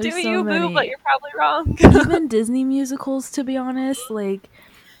 Yeah, You do there's you, many. boo, but you're probably wrong. Even Disney musicals, to be honest. Like,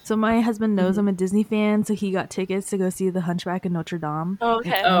 so my husband knows I'm a Disney fan, so he got tickets to go see The Hunchback of Notre Dame. Oh,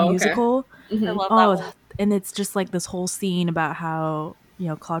 okay. It's a musical. I love that one. And it's just like this whole scene about how, you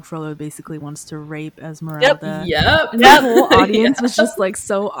know, Claude Frollo basically wants to rape Esmeralda. Yep. And the whole audience was just like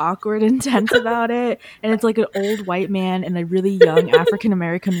so awkward and tense about it. And it's like an old white man and a really young African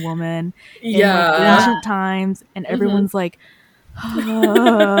American woman in like ancient times, and everyone's like,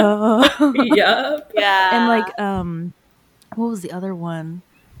 Yep. Yeah. And like, what was the other one?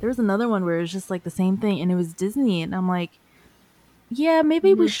 There was another one where it was just like the same thing, and it was Disney, and I'm like, yeah,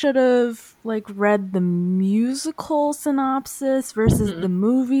 maybe we should have like read the musical synopsis versus the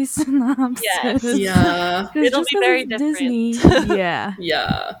movie synopsis. Yes. Yeah. 'Cause It'll just be 'cause very it's different. Disney. Yeah,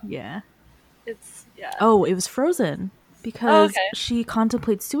 Yeah. yeah. It's yeah. Oh, it was Frozen because okay. she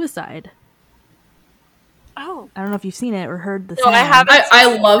contemplates suicide. Oh. I don't know if you've seen it or heard the No, I sound. haven't.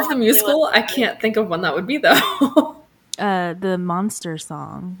 I love the musical. I can't think of when that would be though. The monster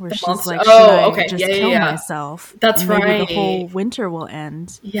song where she's monster- like, oh, should I okay. just Yeah, yeah, kill yeah. myself? That's and maybe right. the whole winter will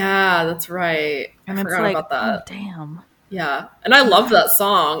end. Yeah, that's right. And I it's forgot like, about that. oh, damn. Yeah. And I love that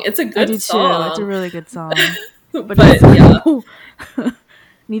song. It's a good I do song. too. It's a really good song. but yeah. yeah.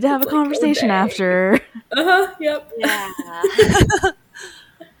 Need to have It's a like, conversation okay. after. Yep. Yeah.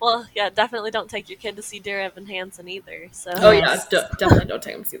 Well, yeah, definitely don't take your kid to see Dear Evan Hansen either. So. Oh Yes. yeah, definitely don't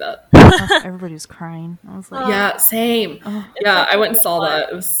take him to see that. Everybody was crying. I was like, Yeah, same. oh. Yeah, such I a went and good saw one. that.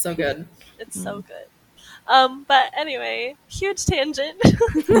 It was so good. It's so good. But anyway, huge tangent.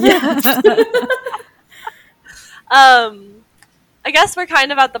 I guess we're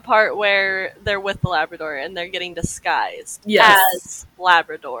kind of at the part where they're with the Labrador and they're getting disguised as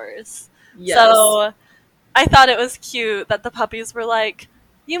Labradors. Yes. So I thought it was cute that the puppies were like,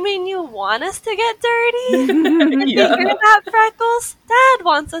 "You mean you want us to get dirty? Did you hear that, Freckles? Dad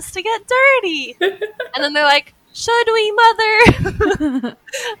wants us to get dirty." And then they're like, "Should we, Mother?"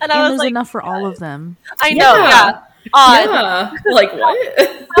 And I was there's like, enough for all of them. I know, yeah. Odd. Yeah. Like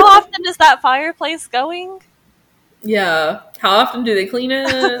what? How often is that fireplace going? Yeah. How often do they clean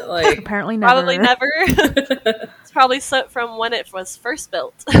it? Like Apparently never. Probably never. It's probably soot from when it was first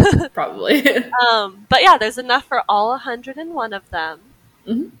built. probably. But yeah, there's enough for all 101 of them.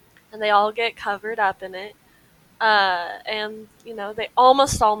 Mhm. And they all get covered up in it. And, you know, they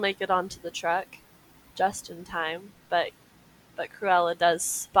almost all make it onto the truck just in time. But Cruella does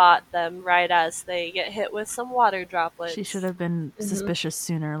spot them right as they get hit with some water droplets. She should have been suspicious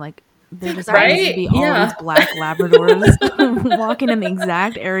sooner. Like, there just Right? happens to be all Yeah. these black Labradors walking in the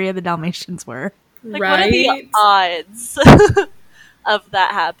exact area the Dalmatians were. Like, what are the odds of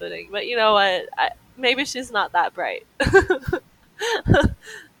that happening? But you know what? Maybe she's not that bright.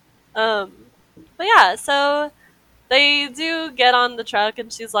 But yeah, so they do get on the truck,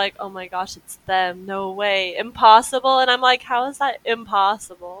 and she's like, "Oh my gosh, it's them! No way, impossible!" And I'm like, "How is that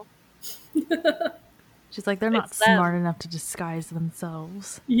impossible?" She's like, they're not It's them. smart enough to disguise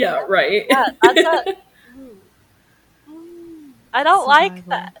themselves. Yeah, right. Yeah, that's a. I don't like Survival.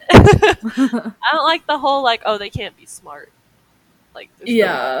 that. I don't like the whole like, oh, they can't be smart. Like, there's no-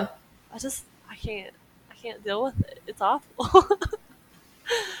 Yeah. I can't deal with it. It's awful.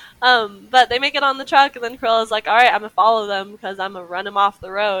 But they make it on the truck, and then Cruella's like, all right, I'm gonna follow them because I'm gonna run him off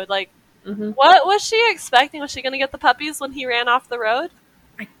the road. Like, what was she expecting? Was she gonna get the puppies when he ran off the road?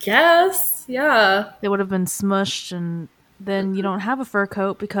 I guess. Yeah. They would have been smushed, and then you don't have a fur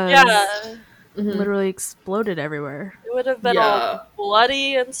coat because Yeah, it literally exploded everywhere. it would have been all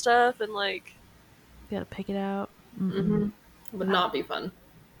bloody and stuff, and like, You gotta pick it out. Would not be fun.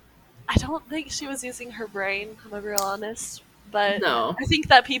 I don't think she was using her brain. I'm gonna be real honest, but No. I think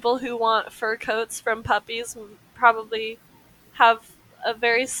that people who want fur coats from puppies probably have a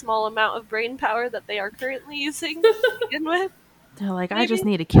very small amount of brain power that they are currently using to begin with. They're like, I just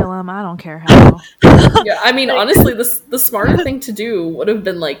need to kill him. I don't care how. Yeah, I mean, honestly, the smarter thing to do would have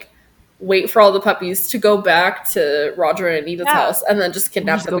been like wait for all the puppies to go back to Roger and Anita's house, and then just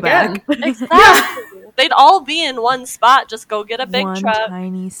kidnap Just them go again. back. Exactly. They'd all be in one spot. Just go get a big One truck.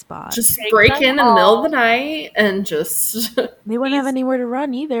 tiny spot. Just Take break them in the middle of the all. night and just They wouldn't have anywhere to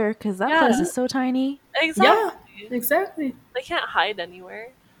run either because that place is so tiny. Exactly. exactly. They can't hide anywhere.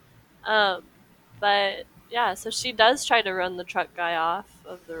 But yeah, so she does try to run the truck guy off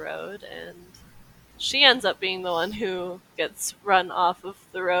of the road, and she ends up being the one who gets run off of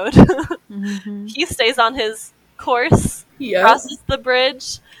the road. He stays on his course, Yeah. crosses the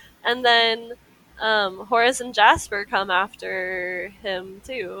bridge, and then Horace and Jasper come after him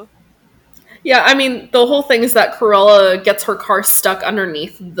too. Yeah, I mean, the whole thing is that Cruella gets her car stuck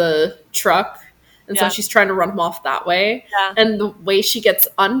underneath the truck, and Yeah. so she's trying to run him off that way. Yeah. And the way she gets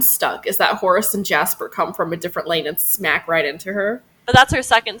unstuck is that Horace and Jasper come from a different lane and smack right into her. But that's her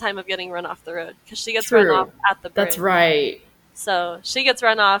second time of getting run off the road, because she gets run True. off at the bridge. That's right. So she gets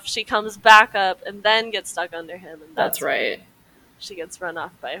run off, she comes back up, and then gets stuck under him. And That's right. She gets run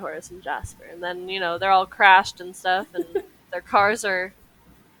off by Horace and Jasper. And then, you know, they're all crashed and stuff, and their cars are,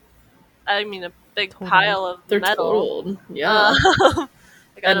 I mean, a big pile of They're metal. totaled. Yeah.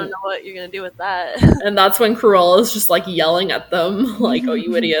 Like, I don't know what you're gonna do with that. And that's when Cruella's just like yelling at them, like, "Oh,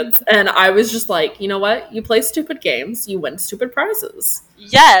 you idiots!" And I was just like, you know what? You play stupid games, you win stupid prizes.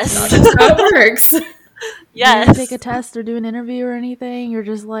 Yes, That's just how it works. yes. You take a test or do an interview or anything, you're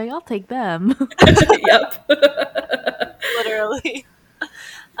just like, I'll take them. Yep. Literally.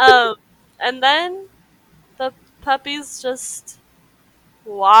 And then the puppies just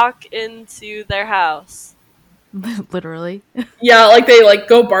walk into their house. Literally. Yeah, like they like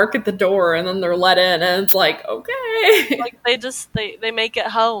go bark at the door and then they're let in, and it's like, okay. Like they make it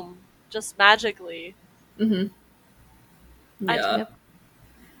home just magically. Mm-hmm. Yeah. Yep.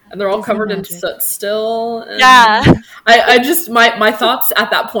 And they're all Disney covered in magic. soot still. And Yeah. I just my thoughts at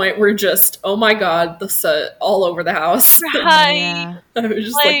that point were just, oh my god, the soot all over the house. Right. Yeah. I was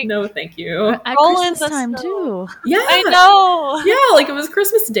just Like- like, no, thank you. At Roll in Christmas the time snow. too. Yeah, I know. Yeah, like it was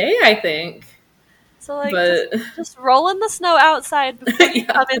Christmas Day, I think. So like But just roll in the snow outside before you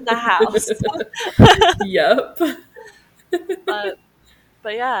Yeah. come in the house. Yep.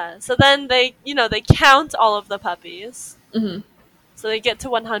 But yeah. So then they count all of the puppies. Hmm. So they get to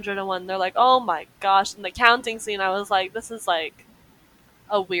 101. They're like, "Oh my gosh!" In the counting scene, I was like, "This is like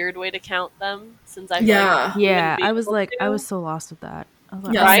a weird way to count them." Since I feel Yeah. like you Yeah, wouldn't be I was able like, to. I was so lost with that. I was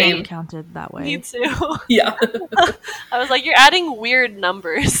like, Yeah, I same. never counted that way. Me too. Yeah. I was like, "You're adding weird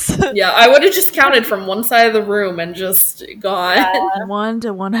numbers." Yeah, I would have just counted from one side of the room and just gone. Yeah. 1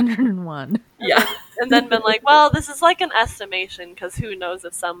 to 101. Yeah. And then been like, "Well, this is like an estimation because who knows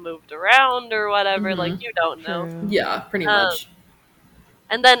if some moved around or whatever. Mhm. Like you don't know." True. Yeah, pretty much.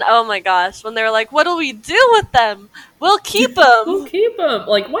 And then, oh my gosh, when they were like, "What'll we do with them? We'll keep We'll them." keep them.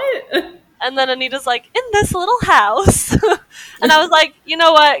 Like, what? And then Anita's like, "In this little house." And I was like, you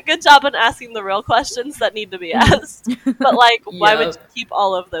know what? Good job on asking the real questions that need to be asked. But like, why would Yep. you keep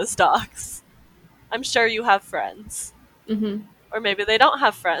all of those dogs? I'm sure you have friends. Hmm. Or maybe they don't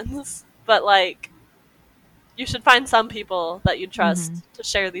have friends. But like, you should find some people that you trust to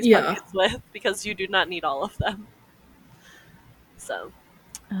share these Yeah. puppies with because you do not need all of them. So.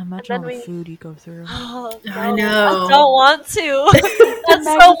 Imagine all then the we- food you go through. Oh, I no, know. I don't want to. That's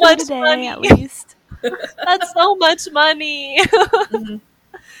Back so for much today, money. at least. That's so much money. Mhm.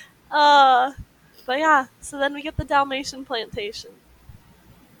 But yeah, so then we get the Dalmatian plantation.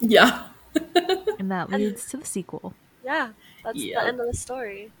 Yeah. And that leads to the sequel. Yeah, that's Yep. the end of the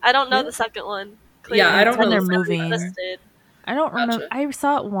story. I don't know Yep. the second one. Yeah, I don't It's when know they're the second moving. one. Existed. I don't remember. Gotcha. I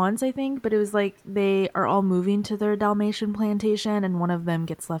saw it once, I think, but it was like they are all moving to their Dalmatian plantation, and one of them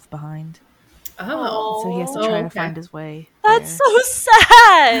gets left behind. Oh. So he has to Oh, try to okay. find his way. That's so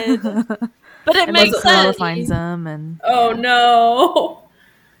sad. But it And makes then Cruella sense. finds him, and Oh no.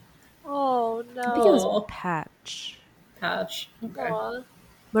 Oh I think it was Oh. Patch. Patch. Okay. no.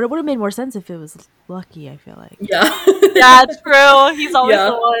 But it would have made more sense if it was Lucky, I feel like. Yeah. Yeah, true. He's always Yeah.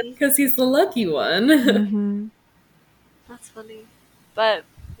 the one. Because he's the lucky one. Hmm. That's funny. But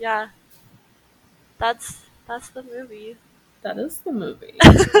yeah. That's the movie. That is the movie.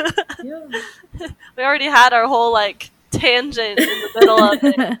 Yeah. We already had our whole like tangent in the middle of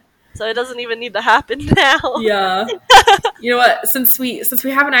it. So it doesn't even need to happen now. Yeah. You know what? Since we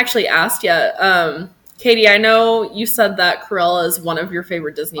haven't actually asked yet, Kaytie, I know you said that Cruella is one of your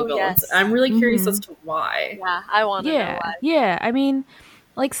favorite Disney Oh, villains. yes. I'm really curious Mhm. as to why. Yeah, I want to know Yeah, why. yeah. I mean,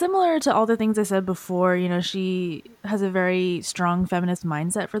 like similar to all the things I said before, you know, she has a very strong feminist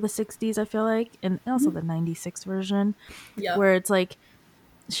mindset for the 60s, I feel like, and also the 96 version, Yeah. where it's like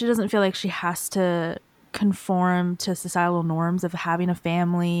she doesn't feel like she has to conform to societal norms of having a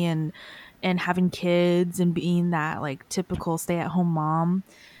family and having kids and being that like typical stay-at-home mom.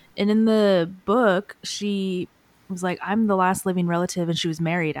 And in the book, she was like, I'm the last living relative, and she was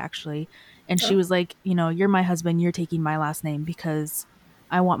married actually. And she Oh. was like, you know, you're my husband, you're taking my last name because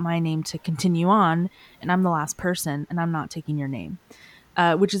I want my name to continue on, and I'm the last person, and I'm not taking your name.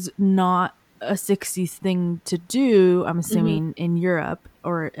 Which is not a 60s thing to do, I'm assuming, in Europe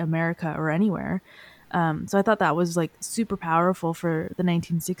or America or anywhere. So I thought that was like super powerful for the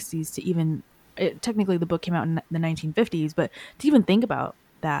 1960s to even, technically the book came out in the 1950s, but to even think about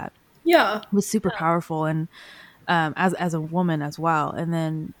that Yeah. was super powerful, and as a woman as well. And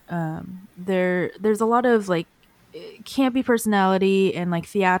then there's a lot of like campy personality and like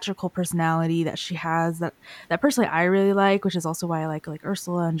theatrical personality that she has that personally I really like, which is also why I like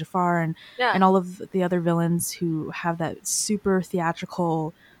Ursula and Jafar and Yeah. and all of the other villains who have that super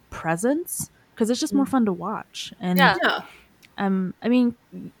theatrical presence, because it's just more fun to watch. And Yeah. Yeah. I mean,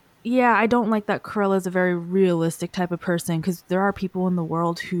 yeah, I don't like that Cruella is a very realistic type of person, because there are people in the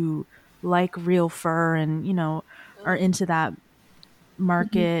world who like real fur and, you know, are into that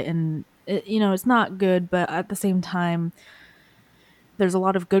market, and it, you know, it's not good, but at the same time there's a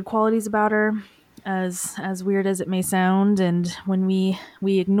lot of good qualities about her, as weird as it may sound. And when we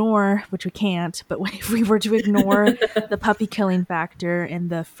ignore, which we can't, but if we were to ignore the puppy killing factor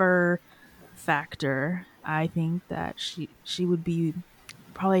and the fur factor, I think that she would be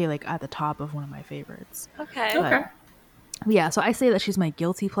probably like at the top of one of my favorites. Okay. But, yeah, so I say that she's my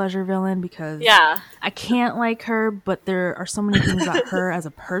guilty pleasure villain because Yeah. I can't like her, but there are so many things about her as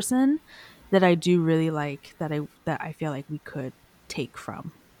a person that I do really like that I feel like we could take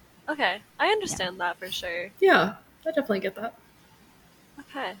from. Okay. I understand that for sure. Yeah, I definitely get that.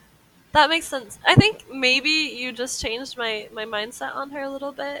 Okay. That makes sense. I think maybe you just changed my mindset on her a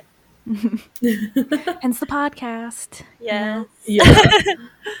little bit. Hence the podcast. Yes. Yeah.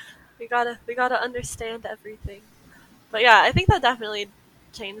 we gotta understand everything. But yeah, I think that definitely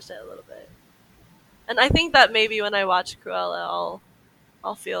changed it a little bit. And I think that maybe when I watch Cruella,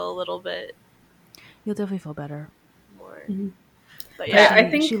 I'll feel a little bit You'll definitely feel better. more. Mhm. But yeah, I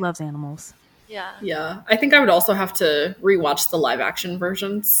think she loves animals. yeah. Yeah, I think I would also have to rewatch the live action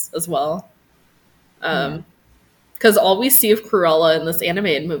versions as well. Because all we see of Cruella in this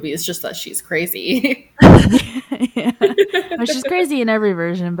animated movie is just that she's crazy. Yeah. Well, she's crazy in every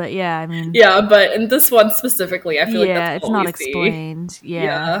version, but yeah, I mean, Yeah, but in this one specifically, I feel like that's it's all not we see. explained.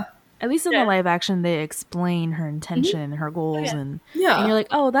 Yeah. At least in Yeah. the live action, they explain her intention and her goals, yeah. and Yeah. you're like,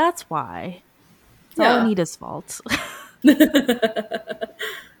 oh, that's why. It's all Yeah. Anita's fault.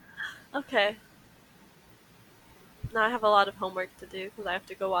 Okay. Now I have a lot of homework to do because I have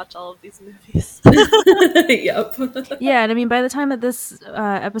to go watch all of these movies. Yep. Yeah, and I mean, by the time that this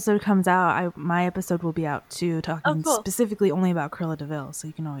episode comes out, my episode will be out too, talking cool. specifically only about Cruella de Vil, so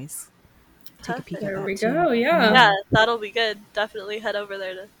you can always take a peek at Perfect. that There we too. go. Yeah. Yeah, that'll be good. Definitely head over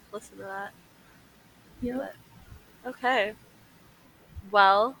there to listen to that. Yep. Okay.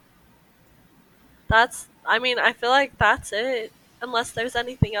 Well, I feel like that's it. Unless there's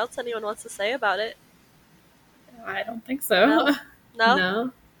anything else anyone wants to say about it. I don't think so. No? No?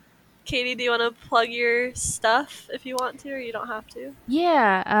 No. Kaytie, do you want to plug your stuff if you want to, or you don't have to?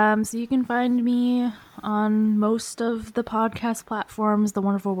 Yeah, so you can find me on most of the podcast platforms, The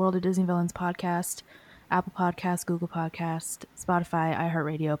Wonderful World of Disney Villains podcast, Apple Podcast, Google Podcast, Spotify,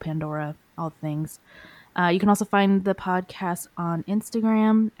 iHeartRadio, Pandora, all the things. You can also find the podcast on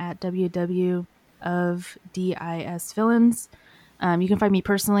Instagram at www.ofdisvillains. You can find me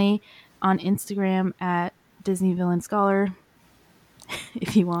personally on Instagram at Disney Villain Scholar,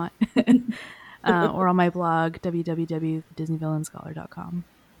 if you want, or on my blog, www.disneyvillainscholar.com.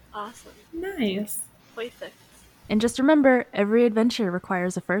 Awesome. Nice. Perfect. And just remember, every adventure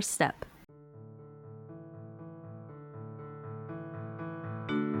requires a first step.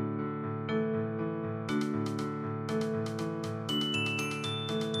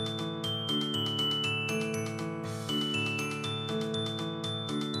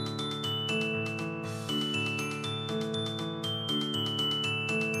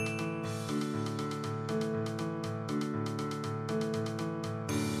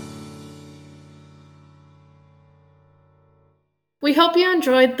 We hope you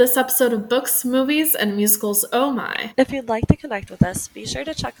enjoyed this episode of Books, Movies, and Musicals Oh My. If you'd like to connect with us, be sure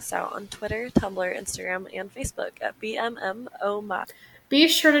to check us out on Twitter, Tumblr, Instagram, and Facebook at BMMOMY. Be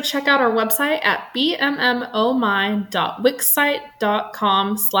sure to check out our website at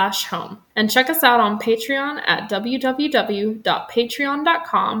bmmomy.wixsite.com/home. And check us out on Patreon at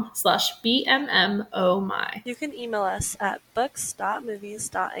www.patreon.com/bmmomy. You can email us at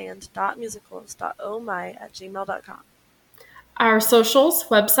books.movies.and.musicals.omy@gmail.com. Our socials,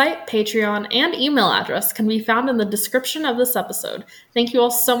 website, Patreon, and email address can be found in the description of this episode. Thank you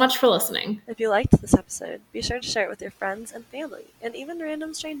all so much for listening. If you liked this episode, be sure to share it with your friends and family, and even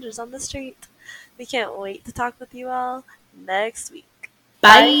random strangers on the street. We can't wait to talk with you all next week.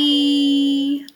 Bye.